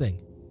nothing.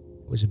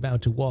 I was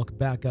about to walk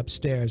back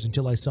upstairs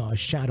until I saw a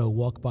shadow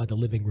walk by the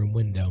living room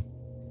window.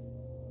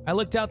 I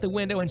looked out the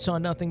window and saw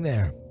nothing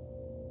there.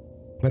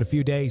 But a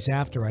few days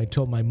after, I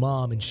told my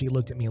mom, and she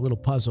looked at me a little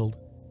puzzled,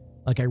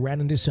 like I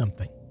ran into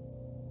something.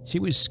 She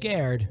was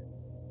scared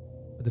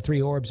with the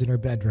 3 orbs in her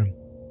bedroom.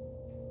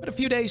 But a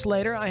few days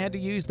later, I had to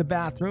use the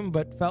bathroom,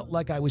 but felt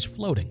like I was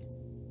floating.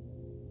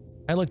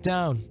 I looked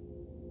down,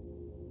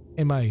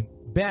 and my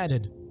bed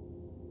had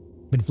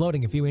been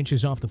floating a few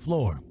inches off the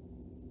floor.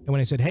 And when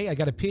I said, "Hey, I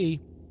gotta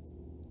pee,"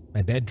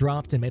 my bed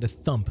dropped and made a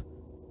thump.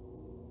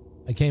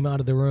 I came out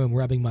of the room,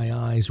 rubbing my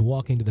eyes,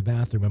 walking to the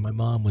bathroom, and my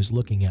mom was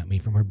looking at me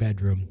from her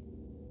bedroom.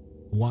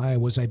 Why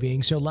was I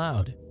being so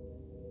loud?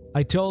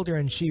 I told her,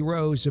 and she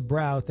rose a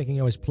brow, thinking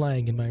I was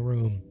playing in my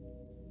room.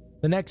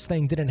 The next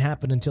thing didn't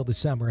happen until the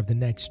summer of the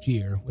next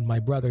year, when my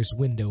brother's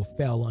window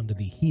fell onto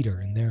the heater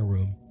in their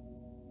room.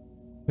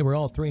 We were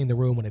all 3 in the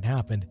room when it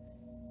happened,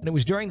 and it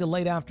was during the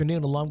late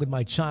afternoon along with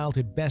my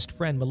childhood best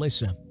friend,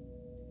 Melissa.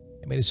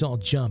 It made us all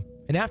jump,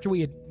 and after we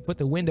had put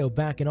the window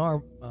back in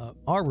our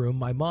room,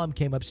 my mom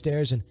came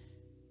upstairs and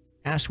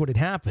asked what had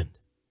happened.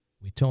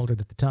 We told her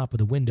that the top of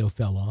the window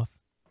fell off.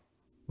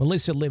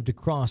 Melissa lived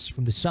across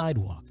from the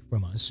sidewalk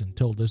from us and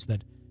told us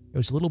that there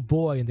was a little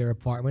boy in their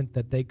apartment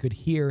that they could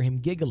hear him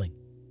giggling.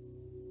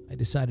 I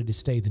decided to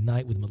stay the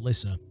night with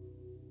Melissa.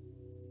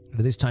 And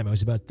at this time, I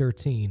was about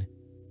 13.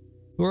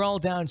 We were all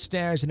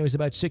downstairs, and it was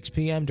about 6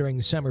 p.m. during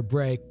the summer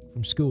break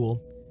from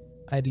school.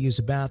 I had to use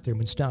the bathroom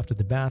and stopped at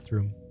the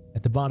bathroom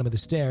at the bottom of the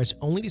stairs,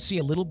 only to see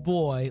a little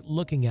boy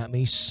looking at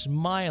me,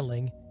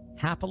 smiling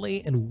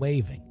happily and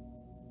waving.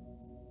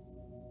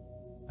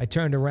 I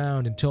turned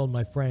around and told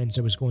my friends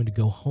I was going to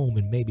go home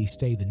and maybe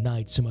stay the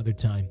night some other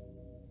time.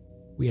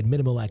 We had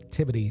minimal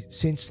activity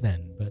since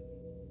then, but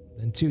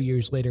then 2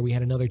 years later we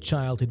had another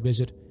childhood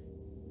visit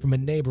from a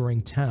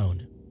neighboring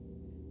town.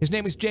 His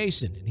name was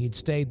Jason, and he had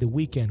stayed the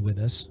weekend with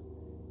us.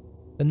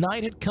 The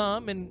night had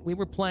come, and we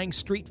were playing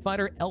Street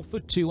Fighter Alpha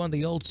 2 on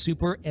the old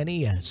Super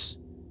NES.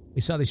 We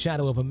saw the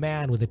shadow of a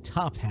man with a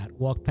top hat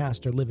walk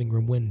past our living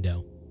room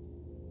window.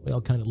 We all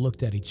kind of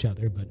looked at each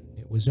other, but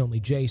it was only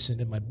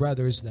Jason and my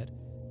brothers that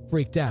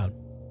freaked out.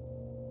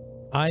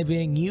 I,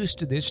 being used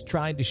to this,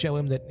 tried to show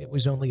him that it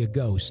was only a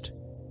ghost.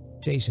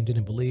 Jason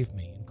didn't believe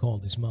me and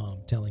called his mom,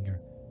 telling her,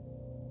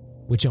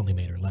 which only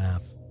made her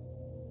laugh.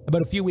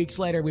 About a few weeks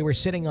later, we were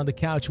sitting on the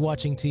couch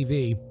watching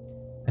TV.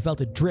 I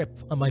felt a drip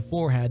on my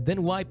forehead,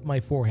 then wiped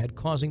my forehead,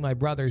 causing my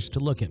brothers to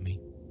look at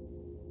me.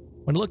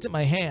 When I looked at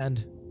my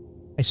hand,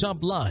 I saw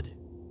blood.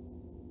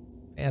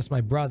 I asked my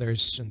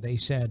brothers, and they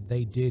said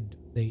they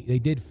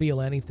did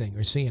feel anything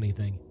or see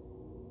anything.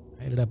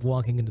 I ended up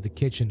walking into the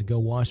kitchen to go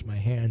wash my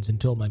hands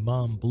and told my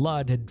mom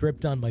blood had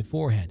dripped on my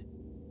forehead.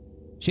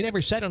 She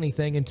never said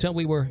anything until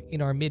we were in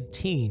our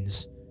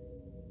mid-teens.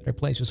 Her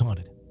place was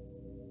haunted.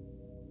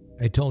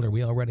 I told her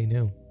we already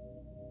knew.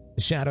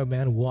 The shadow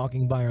man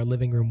walking by our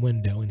living room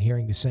window and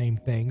hearing the same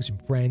things from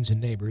friends and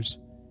neighbors.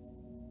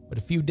 But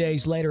a few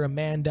days later, a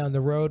man down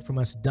the road from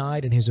us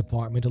died in his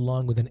apartment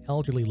along with an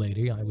elderly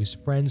lady I was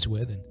friends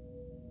with and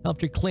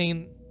helped her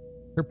clean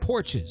her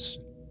porches.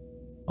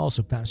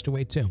 Also passed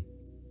away too.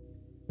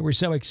 We were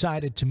so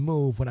excited to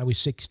move when I was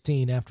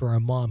 16 after our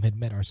mom had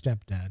met our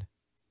stepdad.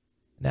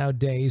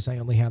 Nowadays, I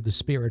only have the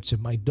spirits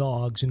of my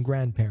dogs and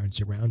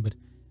grandparents around, but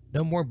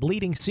no more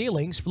bleeding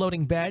ceilings,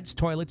 floating beds,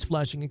 toilets,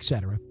 flushing,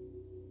 etc.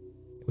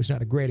 It was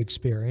not a great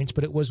experience,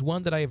 but it was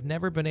one that I have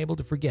never been able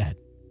to forget.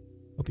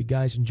 Hope you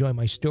guys enjoy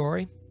my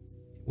story.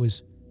 It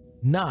was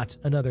not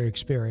another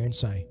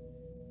experience I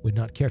would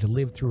not care to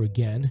live through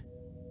again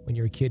when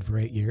you're a kid for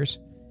 8 years.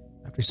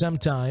 After some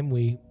time,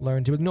 we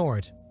learned to ignore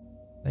it.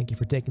 Thank you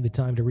for taking the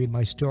time to read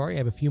my story. I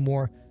have a few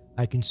more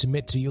I can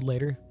submit to you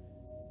later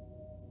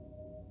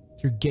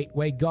through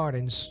Gateway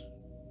Gardens.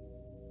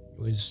 It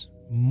was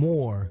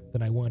more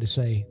than I wanted to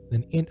say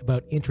than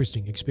about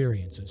interesting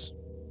experiences.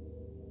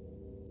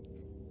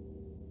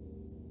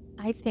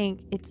 I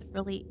think it's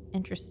really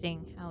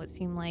interesting how it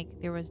seemed like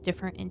there was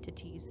different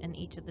entities in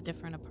each of the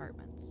different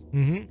apartments.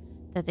 Mm-hmm.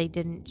 That they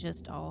didn't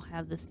just all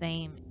have the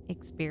same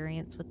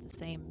experience with the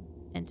same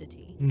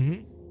entity.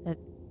 Mm-hmm. That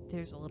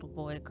there's a little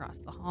boy across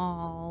the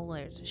hall,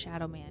 there's a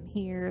shadow man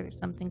here, there's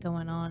something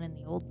going on in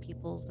the old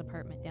people's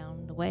apartment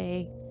down the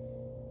way.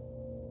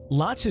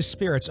 Lots of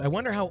spirits. I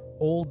wonder how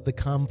old the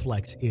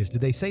complex is.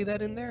 Did they say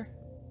that in there?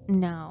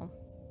 No,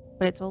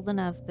 but it's old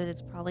enough that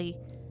it's probably,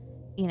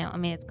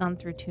 it's gone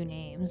through 2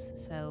 names,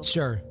 so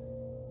Sure.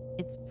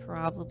 it's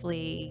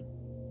probably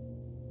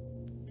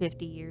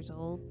 50 years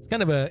old. It's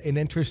kind of an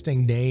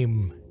interesting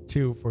name,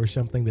 too, for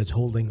something that's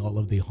holding all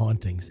of the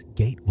hauntings.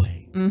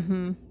 Gateway.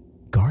 Mm-hmm.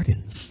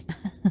 Gardens.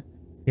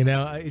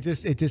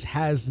 It just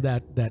has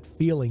that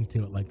feeling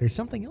to it, like there's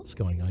something else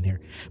going on here.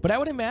 But I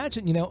would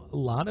imagine,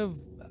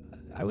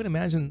 I would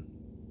imagine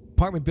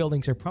apartment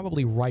buildings are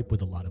probably ripe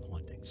with a lot of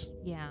hauntings.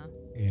 Yeah.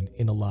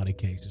 In a lot of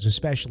cases,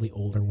 especially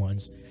older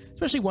ones,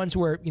 especially ones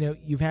where,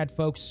 you've had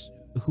folks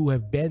who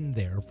have been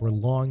there for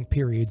long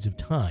periods of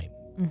time.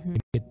 Mm-hmm.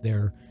 Get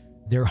their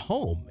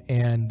home,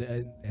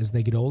 and as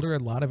they get older, a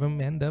lot of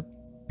them end up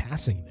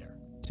passing there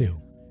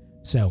too.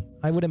 So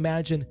I would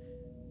imagine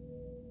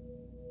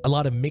a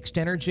lot of mixed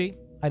energy.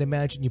 I'd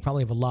imagine you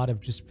probably have a lot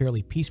of just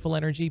fairly peaceful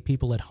energy,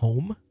 people at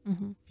home,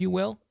 mm-hmm. if you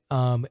will.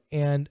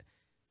 And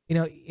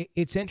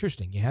it's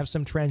interesting. You have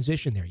some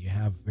transition there. You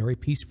have very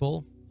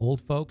peaceful old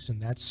folks, and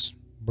that's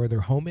where their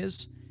home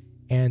is.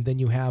 And then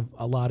you have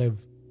a lot of,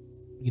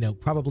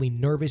 probably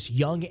nervous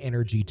young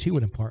energy too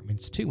in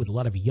apartments too, with a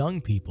lot of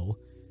young people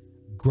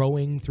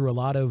growing through a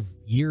lot of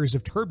years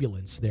of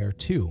turbulence there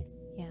too.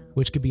 Yeah.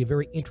 Which could be a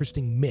very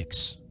interesting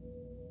mix.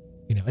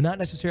 And not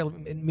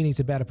necessarily meaning it's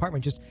a bad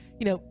apartment, just,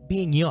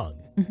 being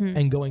young mm-hmm.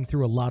 and going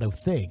through a lot of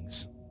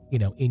things,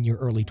 in your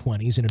early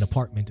 20s in an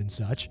apartment and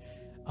such.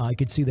 I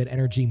could see that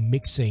energy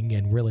mixing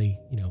and really,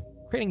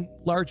 creating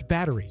large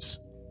batteries.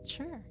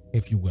 Sure.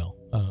 If you will,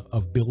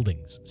 of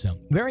buildings. So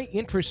very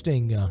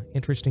interesting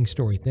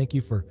story. Thank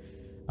you for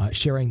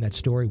sharing that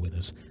story with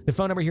us. The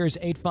phone number here is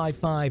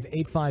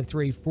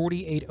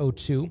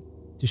 855-853-4802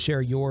 to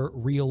share your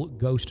real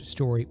ghost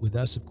story with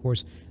us. Of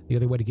course, the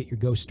other way to get your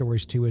ghost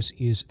stories to us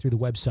is through the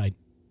website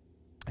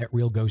at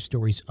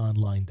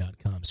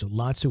realghoststoriesonline.com. So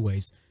lots of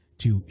ways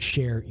to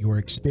share your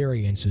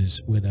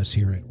experiences with us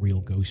here at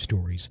Real Ghost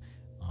Stories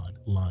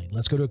Online.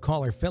 Let's go to a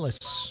caller,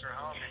 Phyllis.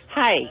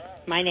 Hi,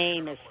 my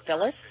name is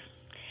Phyllis,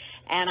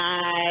 and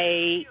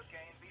I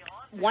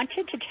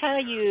wanted to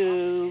tell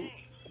you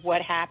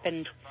what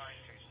happened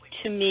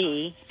to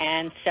me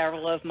and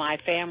several of my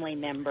family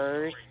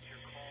members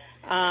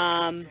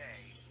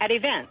at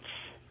events.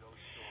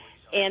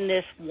 In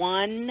this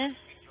one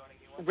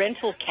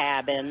rental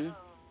cabin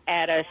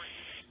at a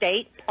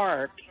state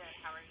park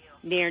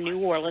near New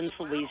Orleans,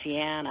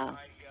 Louisiana,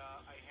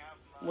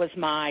 was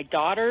my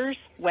daughter's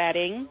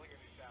wedding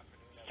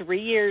 3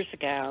 years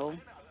ago,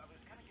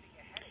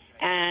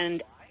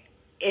 and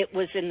it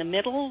was in the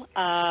middle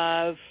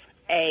of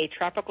a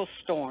Tropical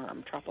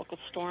Storm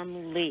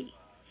Lee.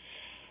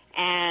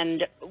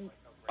 And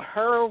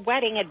her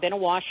wedding had been a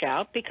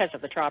washout because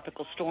of the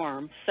tropical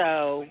storm.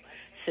 So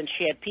since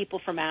she had people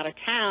from out of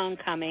town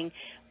coming,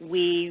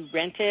 we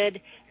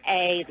rented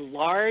a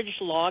large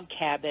log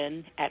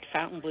cabin at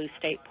Fontainebleau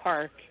State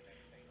Park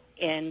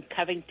in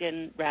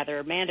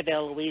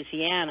Mandeville,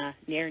 Louisiana,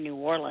 near New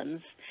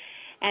Orleans.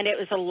 And it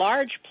was a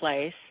large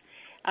place.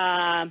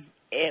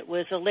 It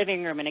was a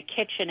living room and a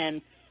kitchen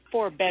and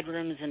 4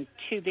 bedrooms and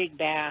 2 big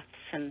baths.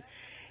 And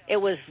it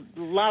was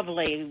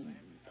lovely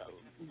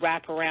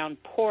wraparound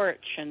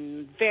porch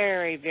and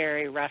very,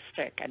 very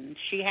rustic. And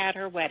she had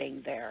her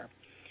wedding there.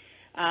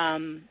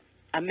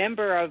 A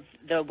member of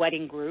the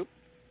wedding group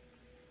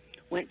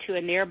went to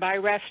a nearby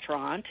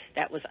restaurant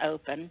that was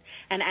open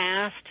and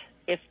asked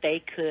if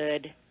they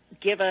could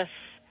give us,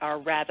 or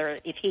rather,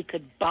 if he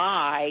could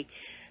buy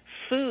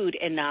food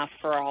enough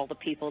for all the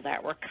people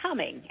that were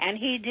coming. And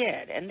he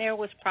did. And there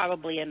was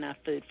probably enough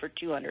food for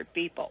 200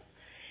 people.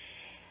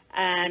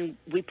 And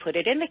we put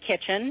it in the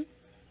kitchen,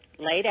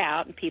 laid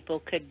out, and people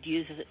could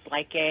use it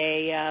like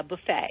a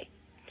buffet.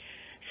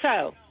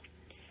 So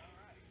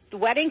the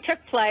wedding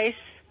took place,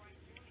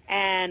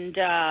 and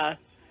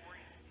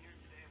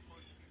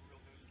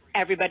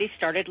everybody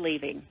started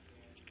leaving.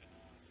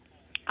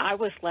 I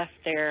was left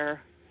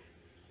there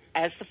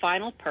as the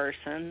final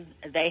person.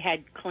 They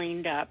had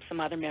cleaned up. Some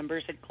other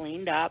members had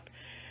cleaned up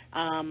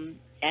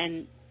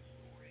and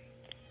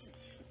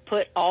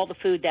put all the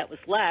food that was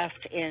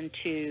left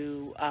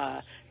into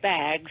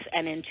bags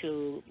and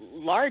into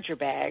larger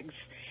bags,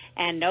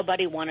 and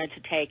nobody wanted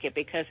to take it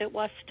because it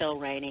was still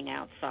raining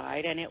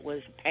outside and it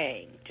was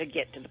paying to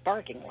get to the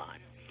parking lot.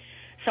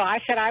 So I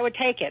said I would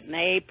take it, and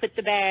they put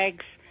the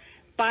bags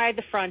by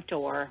the front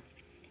door,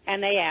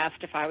 and they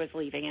asked if I was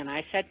leaving, and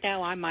I said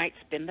no, I might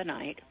spend the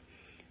night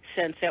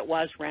since it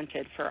was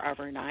rented for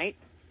overnight,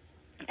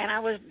 and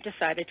I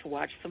decided to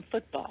watch some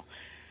football.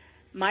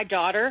 My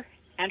daughter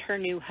and her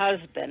new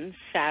husband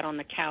sat on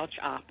the couch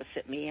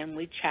opposite me, and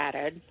we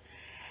chatted,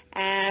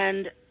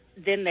 and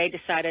then they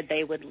decided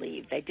they would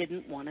leave. They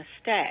didn't want to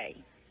stay.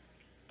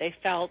 They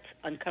felt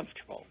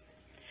uncomfortable.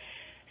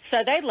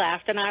 So they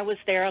left, and I was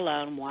there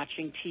alone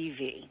watching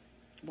TV,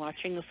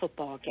 watching the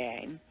football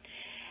game.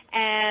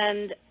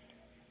 And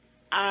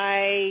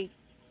I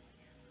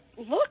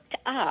looked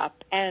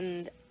up,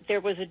 and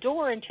there was a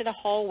door into the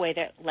hallway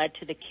that led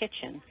to the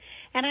kitchen.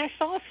 And I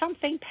saw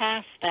something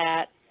pass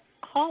that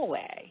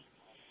hallway.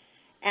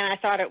 And I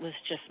thought it was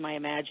just my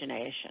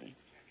imagination.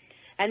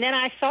 And then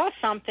I saw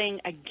something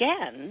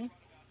again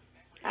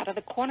out of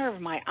the corner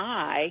of my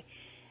eye,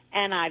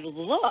 and I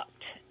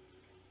looked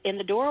in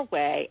the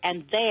doorway,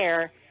 and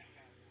there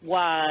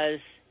was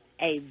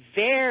a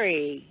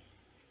very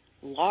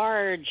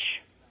large,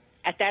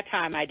 at that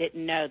time I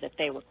didn't know that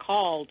they were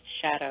called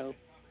shadow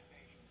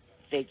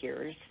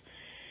figures,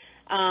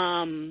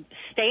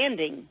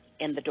 standing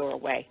in the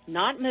doorway,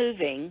 not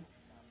moving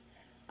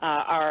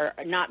or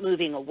not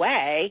moving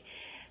away,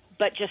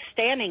 but just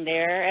standing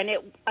there. And it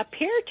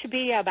appeared to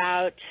be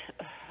about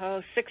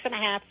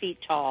 6.5 feet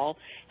tall,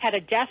 had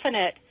a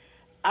definite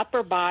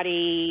upper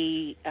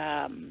body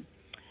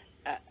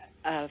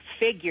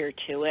figure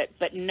to it,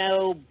 but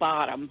no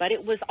bottom. But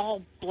it was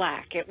all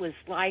black. It was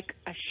like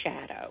a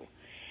shadow.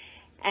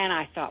 And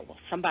I thought, well,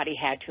 somebody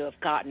had to have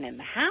gotten in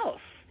the house,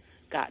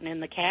 gotten in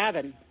the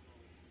cabin,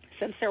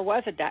 since there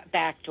was a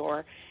back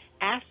door.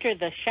 After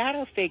the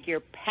shadow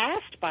figure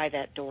passed by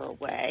that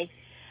doorway,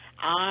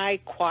 I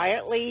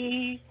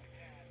quietly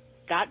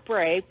got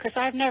brave, because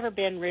I've never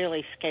been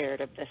really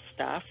scared of this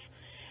stuff,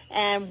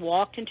 and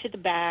walked into the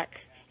back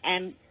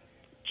and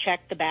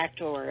checked the back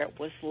door. It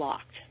was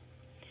locked.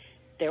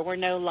 There were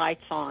no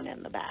lights on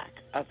in the back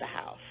of the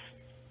house.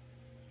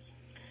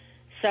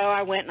 So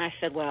I went and I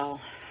said, well,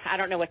 I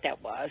don't know what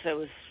that was. It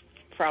was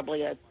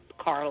probably a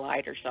car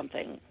light or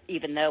something,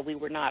 even though we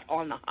were not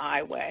on the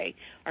highway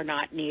or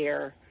not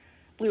near.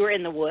 We were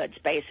in the woods,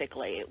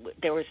 basically.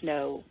 There was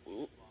no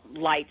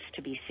lights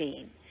to be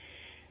seen.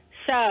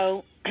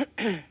 So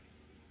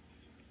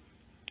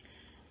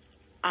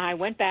I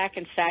went back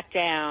and sat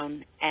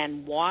down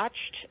and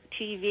watched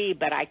TV,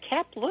 but I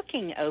kept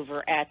looking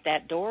over at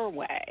that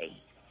doorway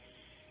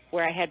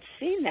where I had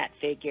seen that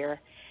figure,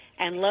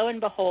 and lo and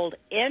behold,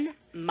 in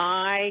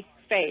my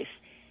face,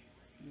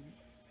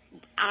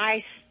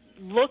 I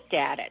looked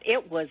at it.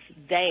 It was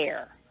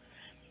there.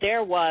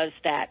 There was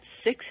that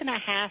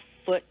 6.5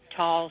 foot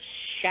tall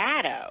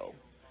shadow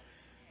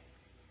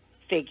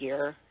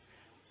figure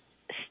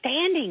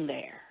standing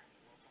there.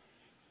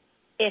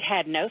 It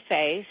had no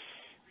face.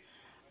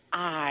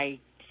 I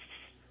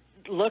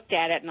looked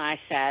at it and I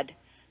said,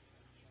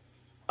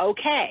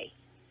 okay,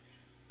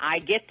 I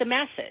get the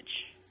message.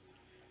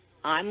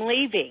 I'm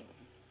leaving.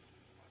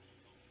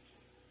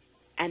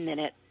 And then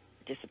it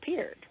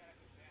disappeared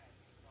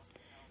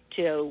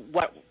to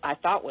what I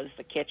thought was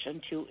the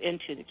kitchen,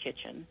 into the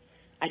kitchen.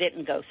 I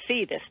didn't go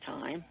see this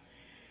time.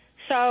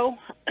 So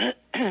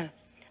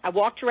I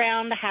walked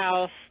around the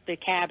house, the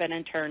cabin,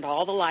 and turned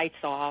all the lights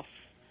off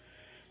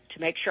to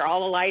make sure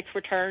all the lights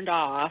were turned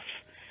off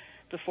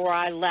before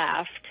I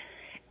left,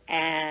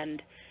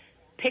 and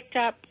picked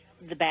up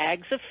the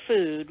bags of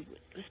food.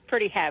 It was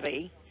pretty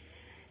heavy.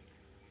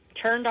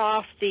 Turned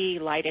off the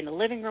light in the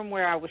living room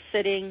where I was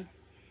sitting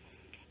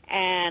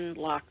and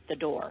locked the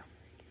door.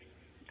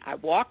 I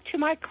walked to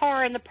my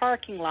car in the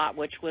parking lot,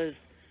 which was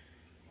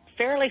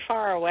fairly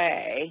far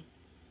away,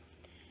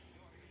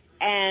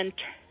 and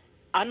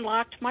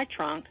unlocked my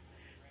trunk,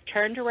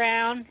 turned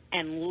around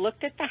and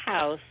looked at the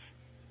house,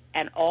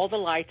 and all the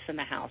lights in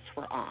the house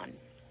were on.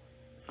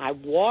 I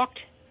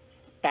walked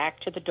back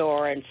to the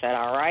door and said,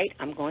 all right,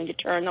 I'm going to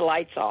turn the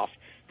lights off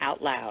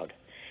out loud.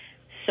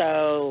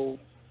 So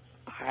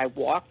I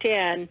walked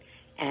in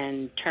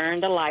and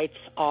turned the lights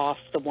off,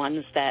 the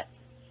ones that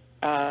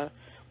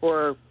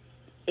were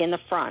in the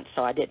front,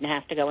 so I didn't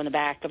have to go in the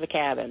back of the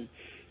cabin.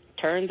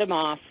 Turned them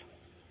off,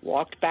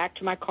 walked back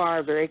to my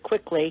car very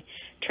quickly,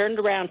 turned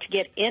around to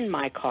get in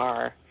my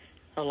car.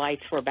 The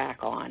lights were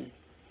back on.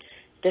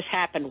 This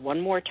happened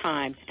one more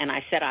time, and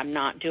I said, I'm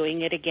not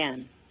doing it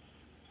again.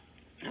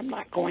 I'm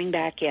not going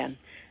back in.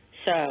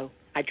 So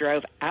I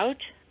drove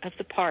out of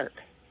the park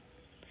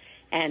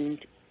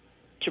and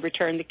to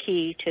return the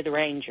key to the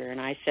ranger,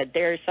 and I said,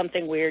 there's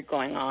something weird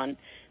going on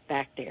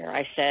back there.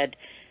 I said,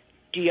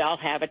 do y'all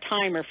have a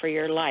timer for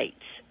your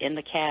lights in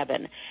the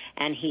cabin?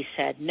 And he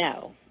said,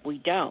 no, we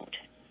don't.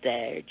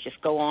 They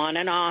just go on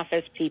and off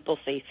as people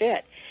see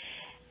fit.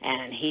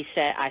 And he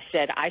said,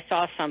 I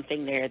saw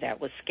something there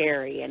that was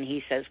scary. And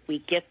he says, we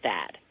get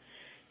that.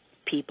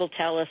 People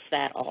tell us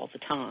that all the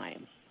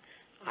time.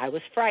 I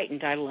was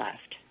frightened. I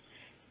left.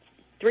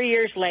 3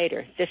 years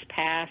later, this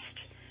past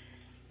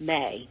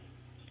May,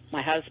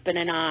 my husband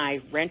and I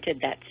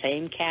rented that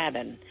same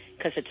cabin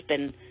because it's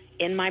been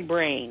in my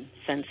brain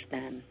since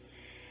then.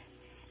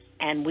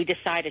 And we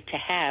decided to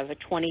have a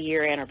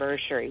 20-year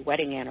anniversary,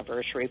 wedding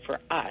anniversary for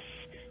us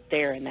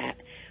there in that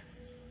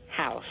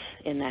house,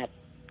 in that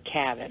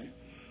cabin.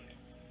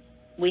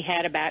 We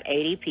had about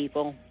 80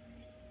 people,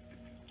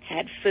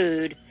 had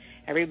food.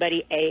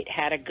 Everybody ate,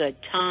 had a good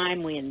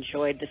time. We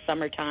enjoyed the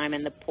summertime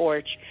in the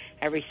porch.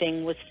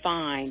 Everything was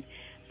fine.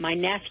 My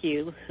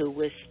nephew, who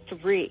was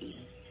 3,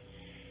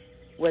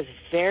 was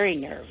very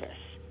nervous.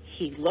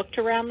 He looked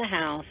around the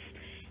house,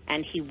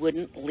 and he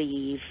wouldn't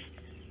leave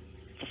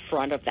the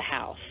front of the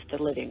house,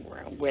 the living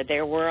room, where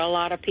there were a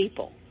lot of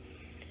people.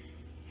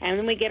 And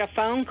then we get a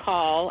phone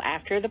call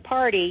after the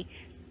party.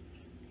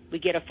 We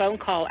get a phone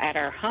call at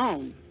our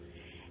home,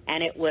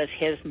 and it was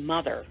his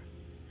mother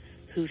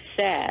who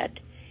said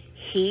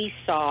he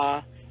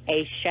saw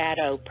a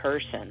shadow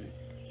person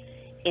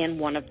in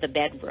one of the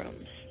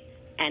bedrooms,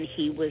 and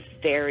he was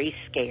very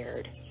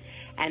scared,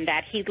 and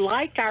that he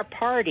liked our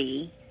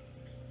party,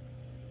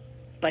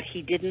 but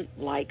he didn't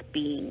like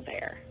being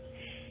there.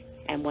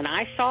 And when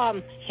I saw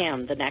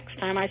him, the next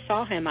time I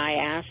saw him, I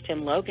asked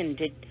him, Logan,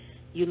 did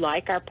you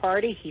like our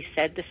party? He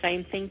said the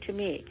same thing to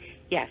me.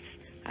 Yes,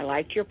 I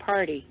liked your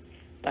party,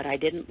 but I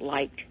didn't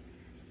like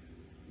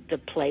the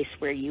place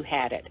where you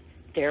had it.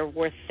 There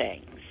were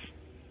things.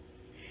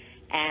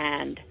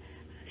 And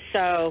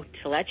so,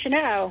 to let you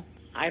know,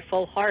 I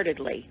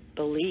full-heartedly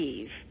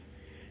believe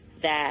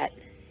that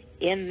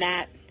in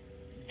that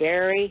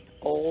very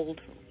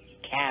old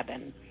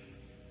cabin,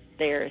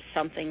 there is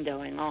something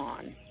going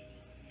on.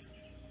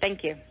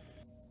 Thank you.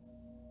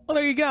 Well,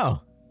 there you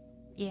go.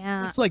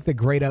 Yeah. It's like the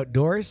great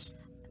outdoors.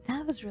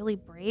 That was really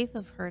brave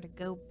of her to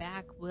go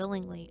back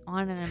willingly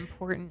on an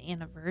important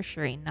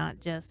anniversary, not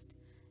just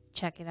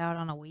check it out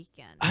on a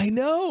weekend. I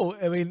know.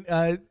 I mean,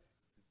 that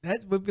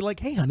would be like,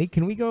 hey, honey,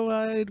 can we go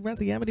rent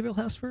the Amityville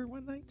house for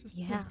one night? Just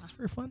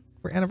for fun,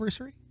 for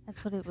anniversary?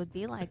 That's what it would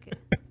be like.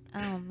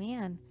 Oh,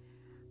 man.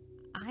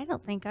 I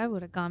don't think I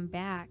would have gone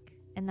back.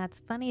 And that's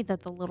funny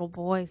that the little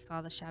boy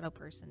saw the shadow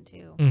person,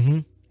 too. Mm-hmm.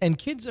 And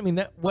kids, I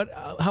mean,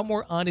 how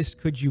more honest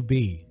could you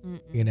be? Mm-mm.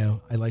 You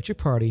know, I liked your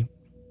party,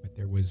 but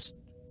there was,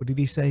 what did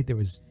he say? There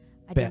was...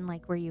 I didn't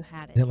like where you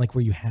had it. I didn't like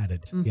where you had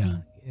it. Mm-hmm. Yeah.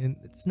 And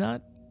it's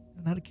not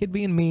a kid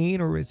being mean,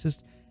 or it's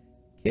just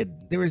kid,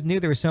 there was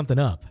something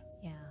up.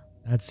 Yeah.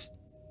 That's,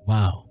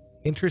 wow.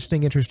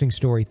 Interesting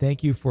story.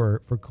 Thank you for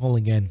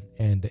calling in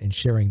and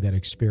sharing that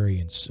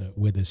experience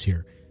with us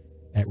here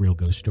at Real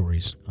Ghost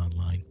Stories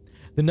Online.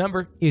 The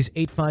number is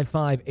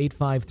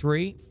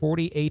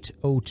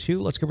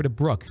 855-853-4802. Let's go over to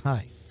Brooke.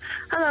 Hi.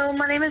 Hello,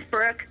 my name is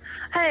Brooke.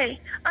 Hey,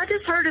 I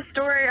just heard a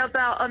story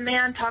about a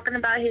man talking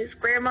about his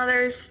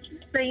grandmother's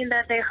saying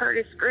that they heard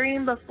a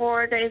scream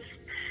before they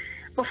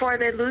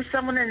lose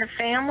someone in the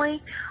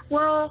family.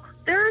 Well,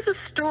 there is a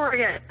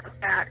story about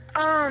that.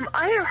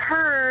 I have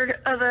heard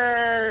of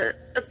a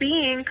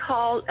being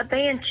called a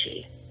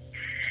Banshee.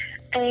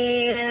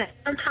 And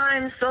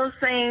sometimes those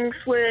things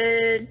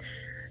would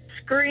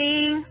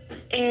scream,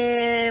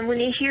 and when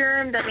you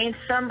hear them, that means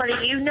somebody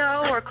you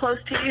know or close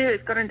to you is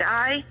going to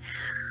die.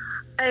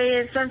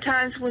 And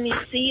sometimes when you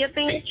see a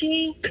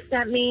Banshee,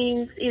 that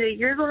means either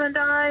you're going to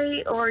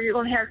die or you're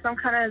going to have some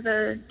kind of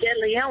a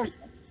deadly illness.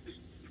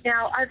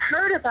 Now, I've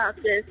heard about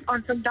this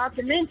on some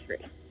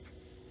documentary.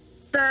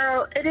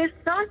 So it is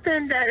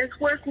something that is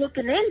worth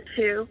looking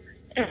into,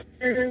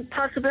 and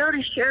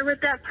possibility share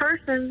with that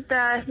person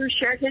who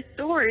shared his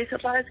stories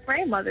about his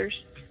grandmothers.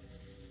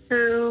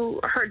 who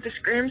heard the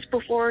screams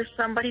before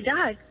somebody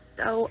died.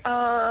 So,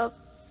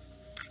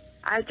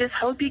 I just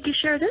hope you can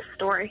share this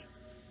story.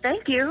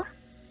 Thank you.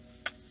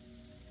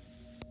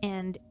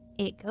 And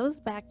it goes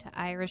back to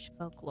Irish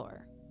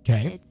folklore.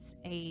 Okay. It's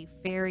a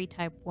fairy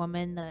type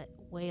woman that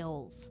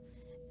wails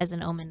as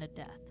an omen of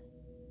death.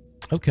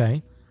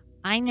 Okay.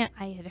 I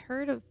had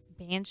heard of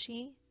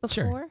Banshee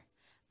before,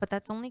 but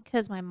that's only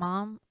because my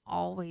mom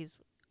always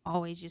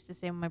used to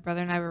say when my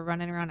brother and I were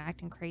running around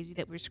acting crazy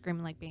that we were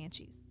screaming like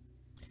banshees.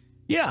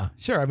 Yeah,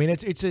 sure. I mean,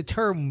 it's a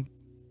term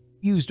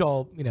used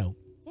all,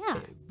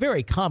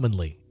 very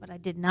commonly. But I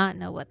did not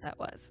know what that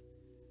was.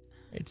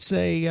 It's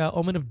a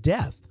omen of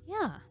death.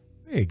 Yeah.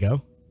 There you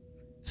go.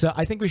 So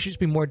I think we should just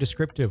be more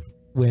descriptive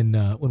when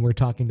we're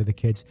talking to the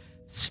kids.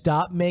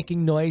 Stop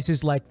making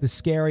noises like the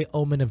scary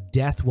omen of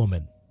death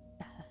woman.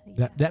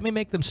 Yeah. That may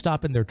make them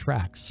stop in their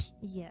tracks.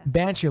 Yes.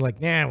 Banshee, you're like,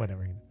 nah,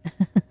 whatever.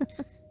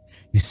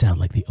 You sound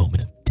like the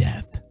omen of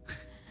death.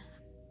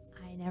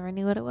 I never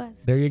knew what it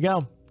was. There you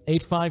go.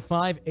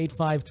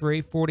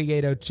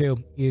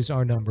 855-853-4802 is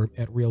our number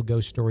at Real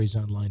Ghost Stories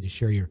Online to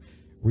share your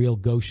real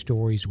ghost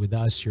stories with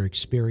us, your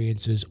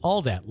experiences,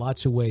 all that.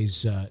 Lots of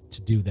ways to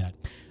do that.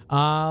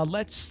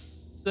 Let's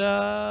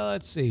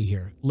see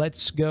here.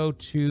 Let's go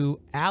to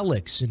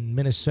Alex in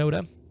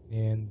Minnesota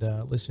and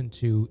listen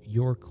to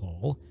your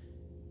call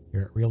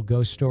here at Real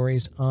Ghost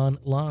Stories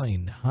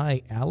Online.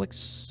 Hi,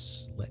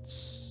 Alex.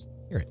 Let's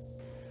hear it.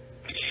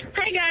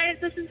 Hi guys,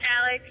 this is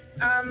Alex.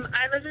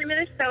 I live in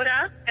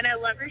Minnesota and I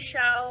love your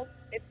show.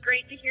 It's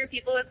great to hear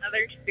people with other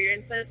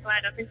experiences, so I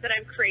don't think that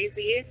I'm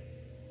crazy.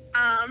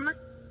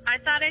 I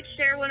thought I'd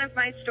share one of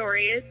my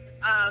stories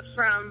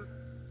from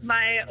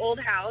my old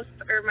house,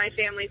 or my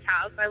family's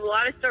house. I have a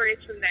lot of stories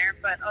from there,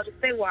 but I'll just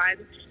say one.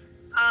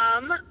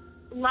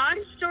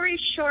 Long story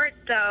short,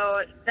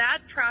 though, that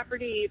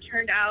property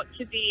turned out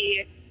to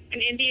be an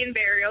Indian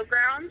burial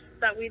ground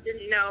that we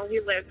didn't know we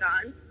lived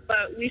on,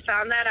 but we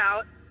found that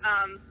out.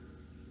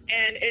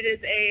 And it is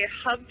a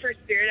hub for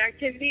spirit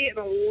activity, and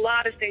a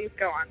lot of things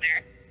go on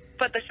there.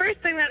 But the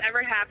first thing that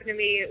ever happened to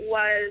me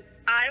was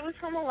I was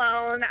home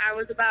alone. I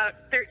was about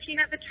 13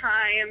 at the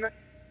time.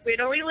 We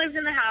had only lived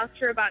in the house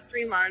for about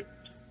 3 months,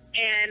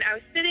 and I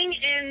was sitting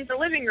in the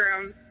living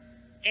room,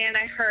 and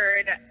I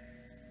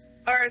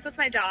was with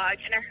my dog,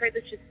 and I heard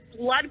this just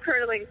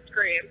blood-curdling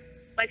scream,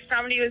 like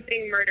somebody was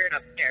being murdered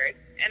upstairs,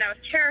 and I was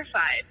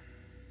terrified.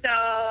 So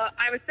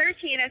I was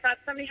 13. I thought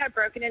somebody had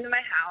broken into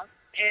my house,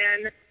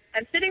 and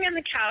I'm sitting on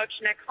the couch,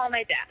 and I call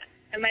my dad,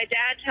 and my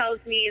dad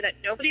tells me that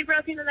nobody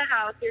broke into the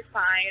house, you're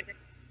fine.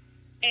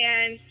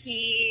 And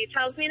he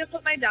tells me to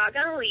put my dog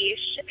on a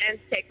leash and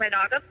take my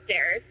dog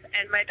upstairs,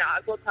 and my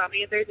dog will tell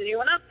me if there's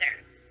anyone up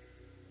there.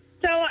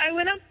 So I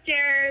went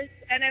upstairs,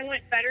 and I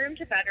went bedroom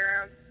to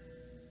bedroom.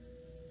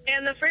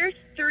 And the first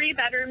 3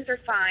 bedrooms are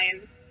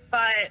fine,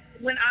 but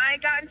when I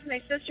got into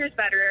my sister's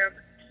bedroom,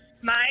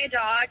 my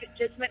dog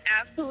just went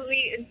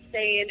absolutely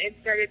insane and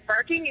started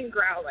barking and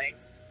growling.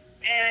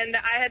 And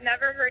I had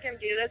never heard him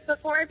do this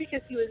before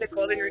because he was a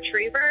golden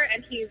retriever,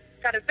 and he's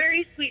got a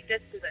very sweet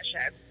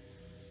disposition.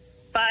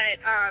 But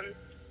I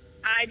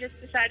just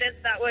decided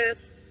I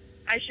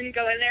shouldn't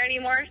go in there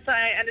anymore, so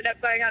I ended up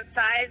going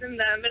outside in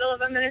the middle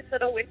of a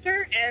Minnesota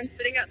winter and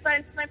sitting outside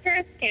until my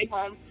parents came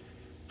home.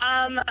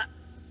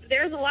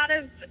 There's a lot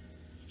of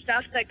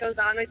stuff that goes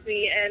on with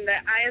me, and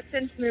I have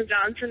since moved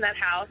on from that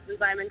house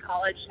as I'm in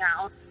college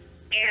now.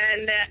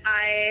 And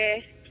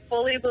I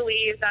fully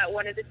believe that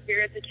one of the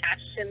spirits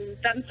attached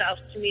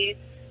themselves to me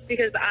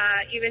because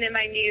even in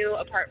my new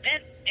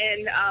apartment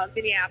in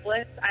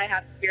Minneapolis, I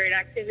have spirit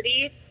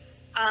activity.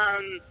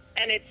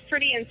 And it's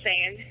pretty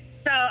insane.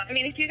 So, I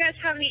mean, if you guys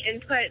have any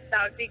input,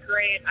 that would be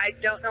great. I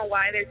don't know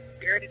why there's a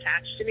spirit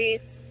attached to me.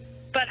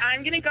 But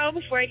I'm going to go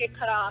before I get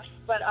cut off.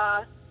 But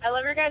I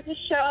love your guys'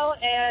 show,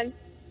 and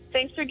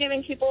thanks for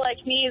giving people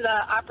like me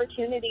the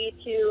opportunity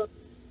to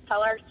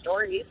tell our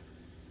stories.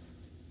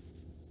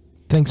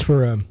 Thanks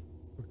for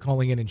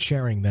calling in and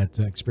sharing that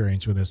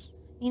experience with us.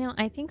 You know,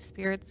 I think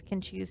spirits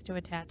can choose to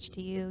attach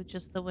to you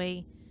just the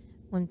way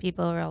when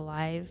people are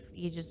alive,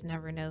 you just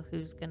never know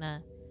who's going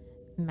to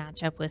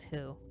match up with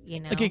who, you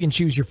know? Like you can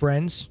choose your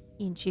friends.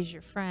 You can choose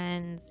your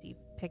friends. You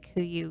pick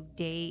who you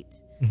date.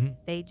 Mm-hmm.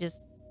 They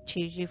just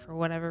choose you for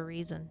whatever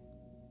reason.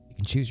 You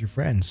can choose your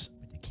friends,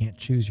 but you can't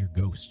choose your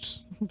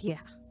ghosts. Yeah,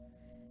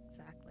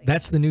 exactly.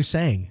 That's the new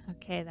saying.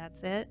 Okay,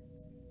 that's it.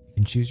 You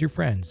can choose your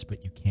friends,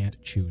 but you can't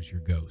choose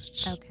your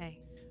ghosts. Okay.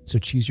 So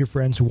choose your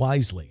friends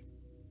wisely.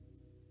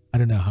 I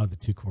don't know how the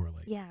two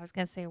correlate. Yeah, I was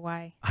going to say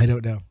why. I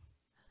don't know.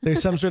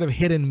 There's some sort of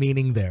hidden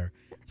meaning there.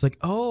 It's like,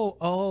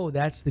 oh,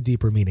 that's the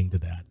deeper meaning to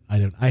that.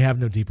 I have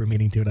no deeper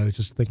meaning to it. I was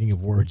just thinking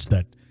of words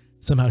that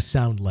somehow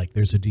sound like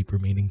there's a deeper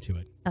meaning to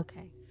it.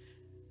 Okay.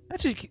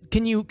 That's it.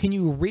 Can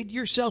you rid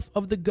yourself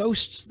of the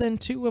ghosts then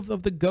too,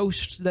 of the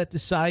ghosts that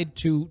decide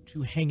to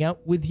hang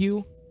out with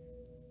you?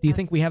 Do you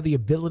think we have the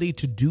ability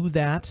to do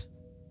that?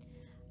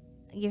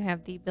 You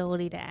have the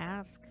ability to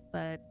ask,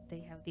 but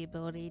they have the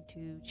ability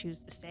to choose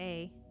to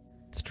stay.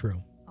 It's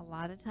true. A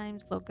lot of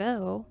times they'll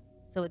go,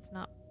 so it's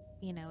not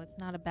you know, it's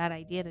not a bad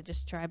idea to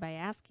just try by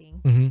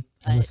asking.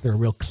 Unless they're a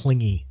real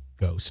clingy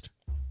ghost.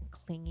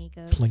 Clingy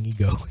ghost. Clingy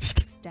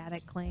ghost.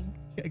 Static cling.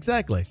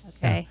 Exactly.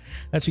 Okay. Yeah.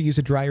 That's what you use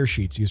a dryer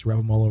sheets. You just rub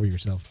them all over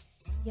yourself.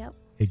 Yep.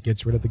 It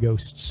gets rid of the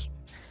ghosts.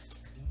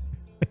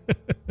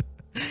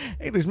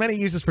 Hey, there's many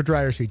uses for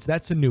dryer sheets.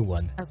 That's a new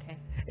one. Okay.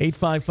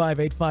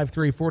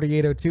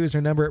 855-853-4802 is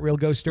our number at Real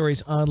Ghost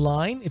Stories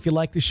Online. If you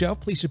like the show,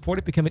 please support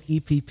it. Become an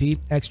EPP,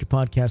 extra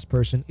podcast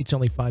person. It's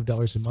only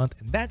 $5 a month,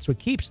 and that's what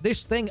keeps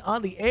this thing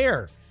on the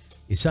air.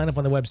 You sign up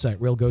on the website,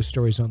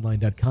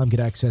 realghoststoriesonline.com. Get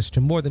access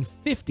to more than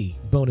 50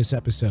 bonus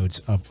episodes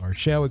of our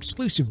show,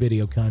 exclusive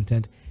video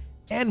content,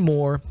 and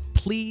more.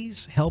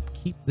 Please help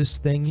keep this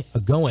thing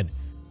going.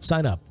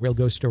 Sign up,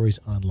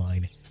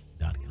 realghoststoriesonline.com.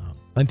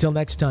 Until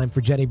next time, for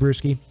Jenny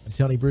Brewski, I'm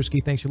Tony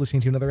Brewski. Thanks for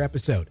listening to another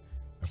episode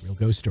of Real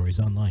Ghost Stories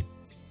Online.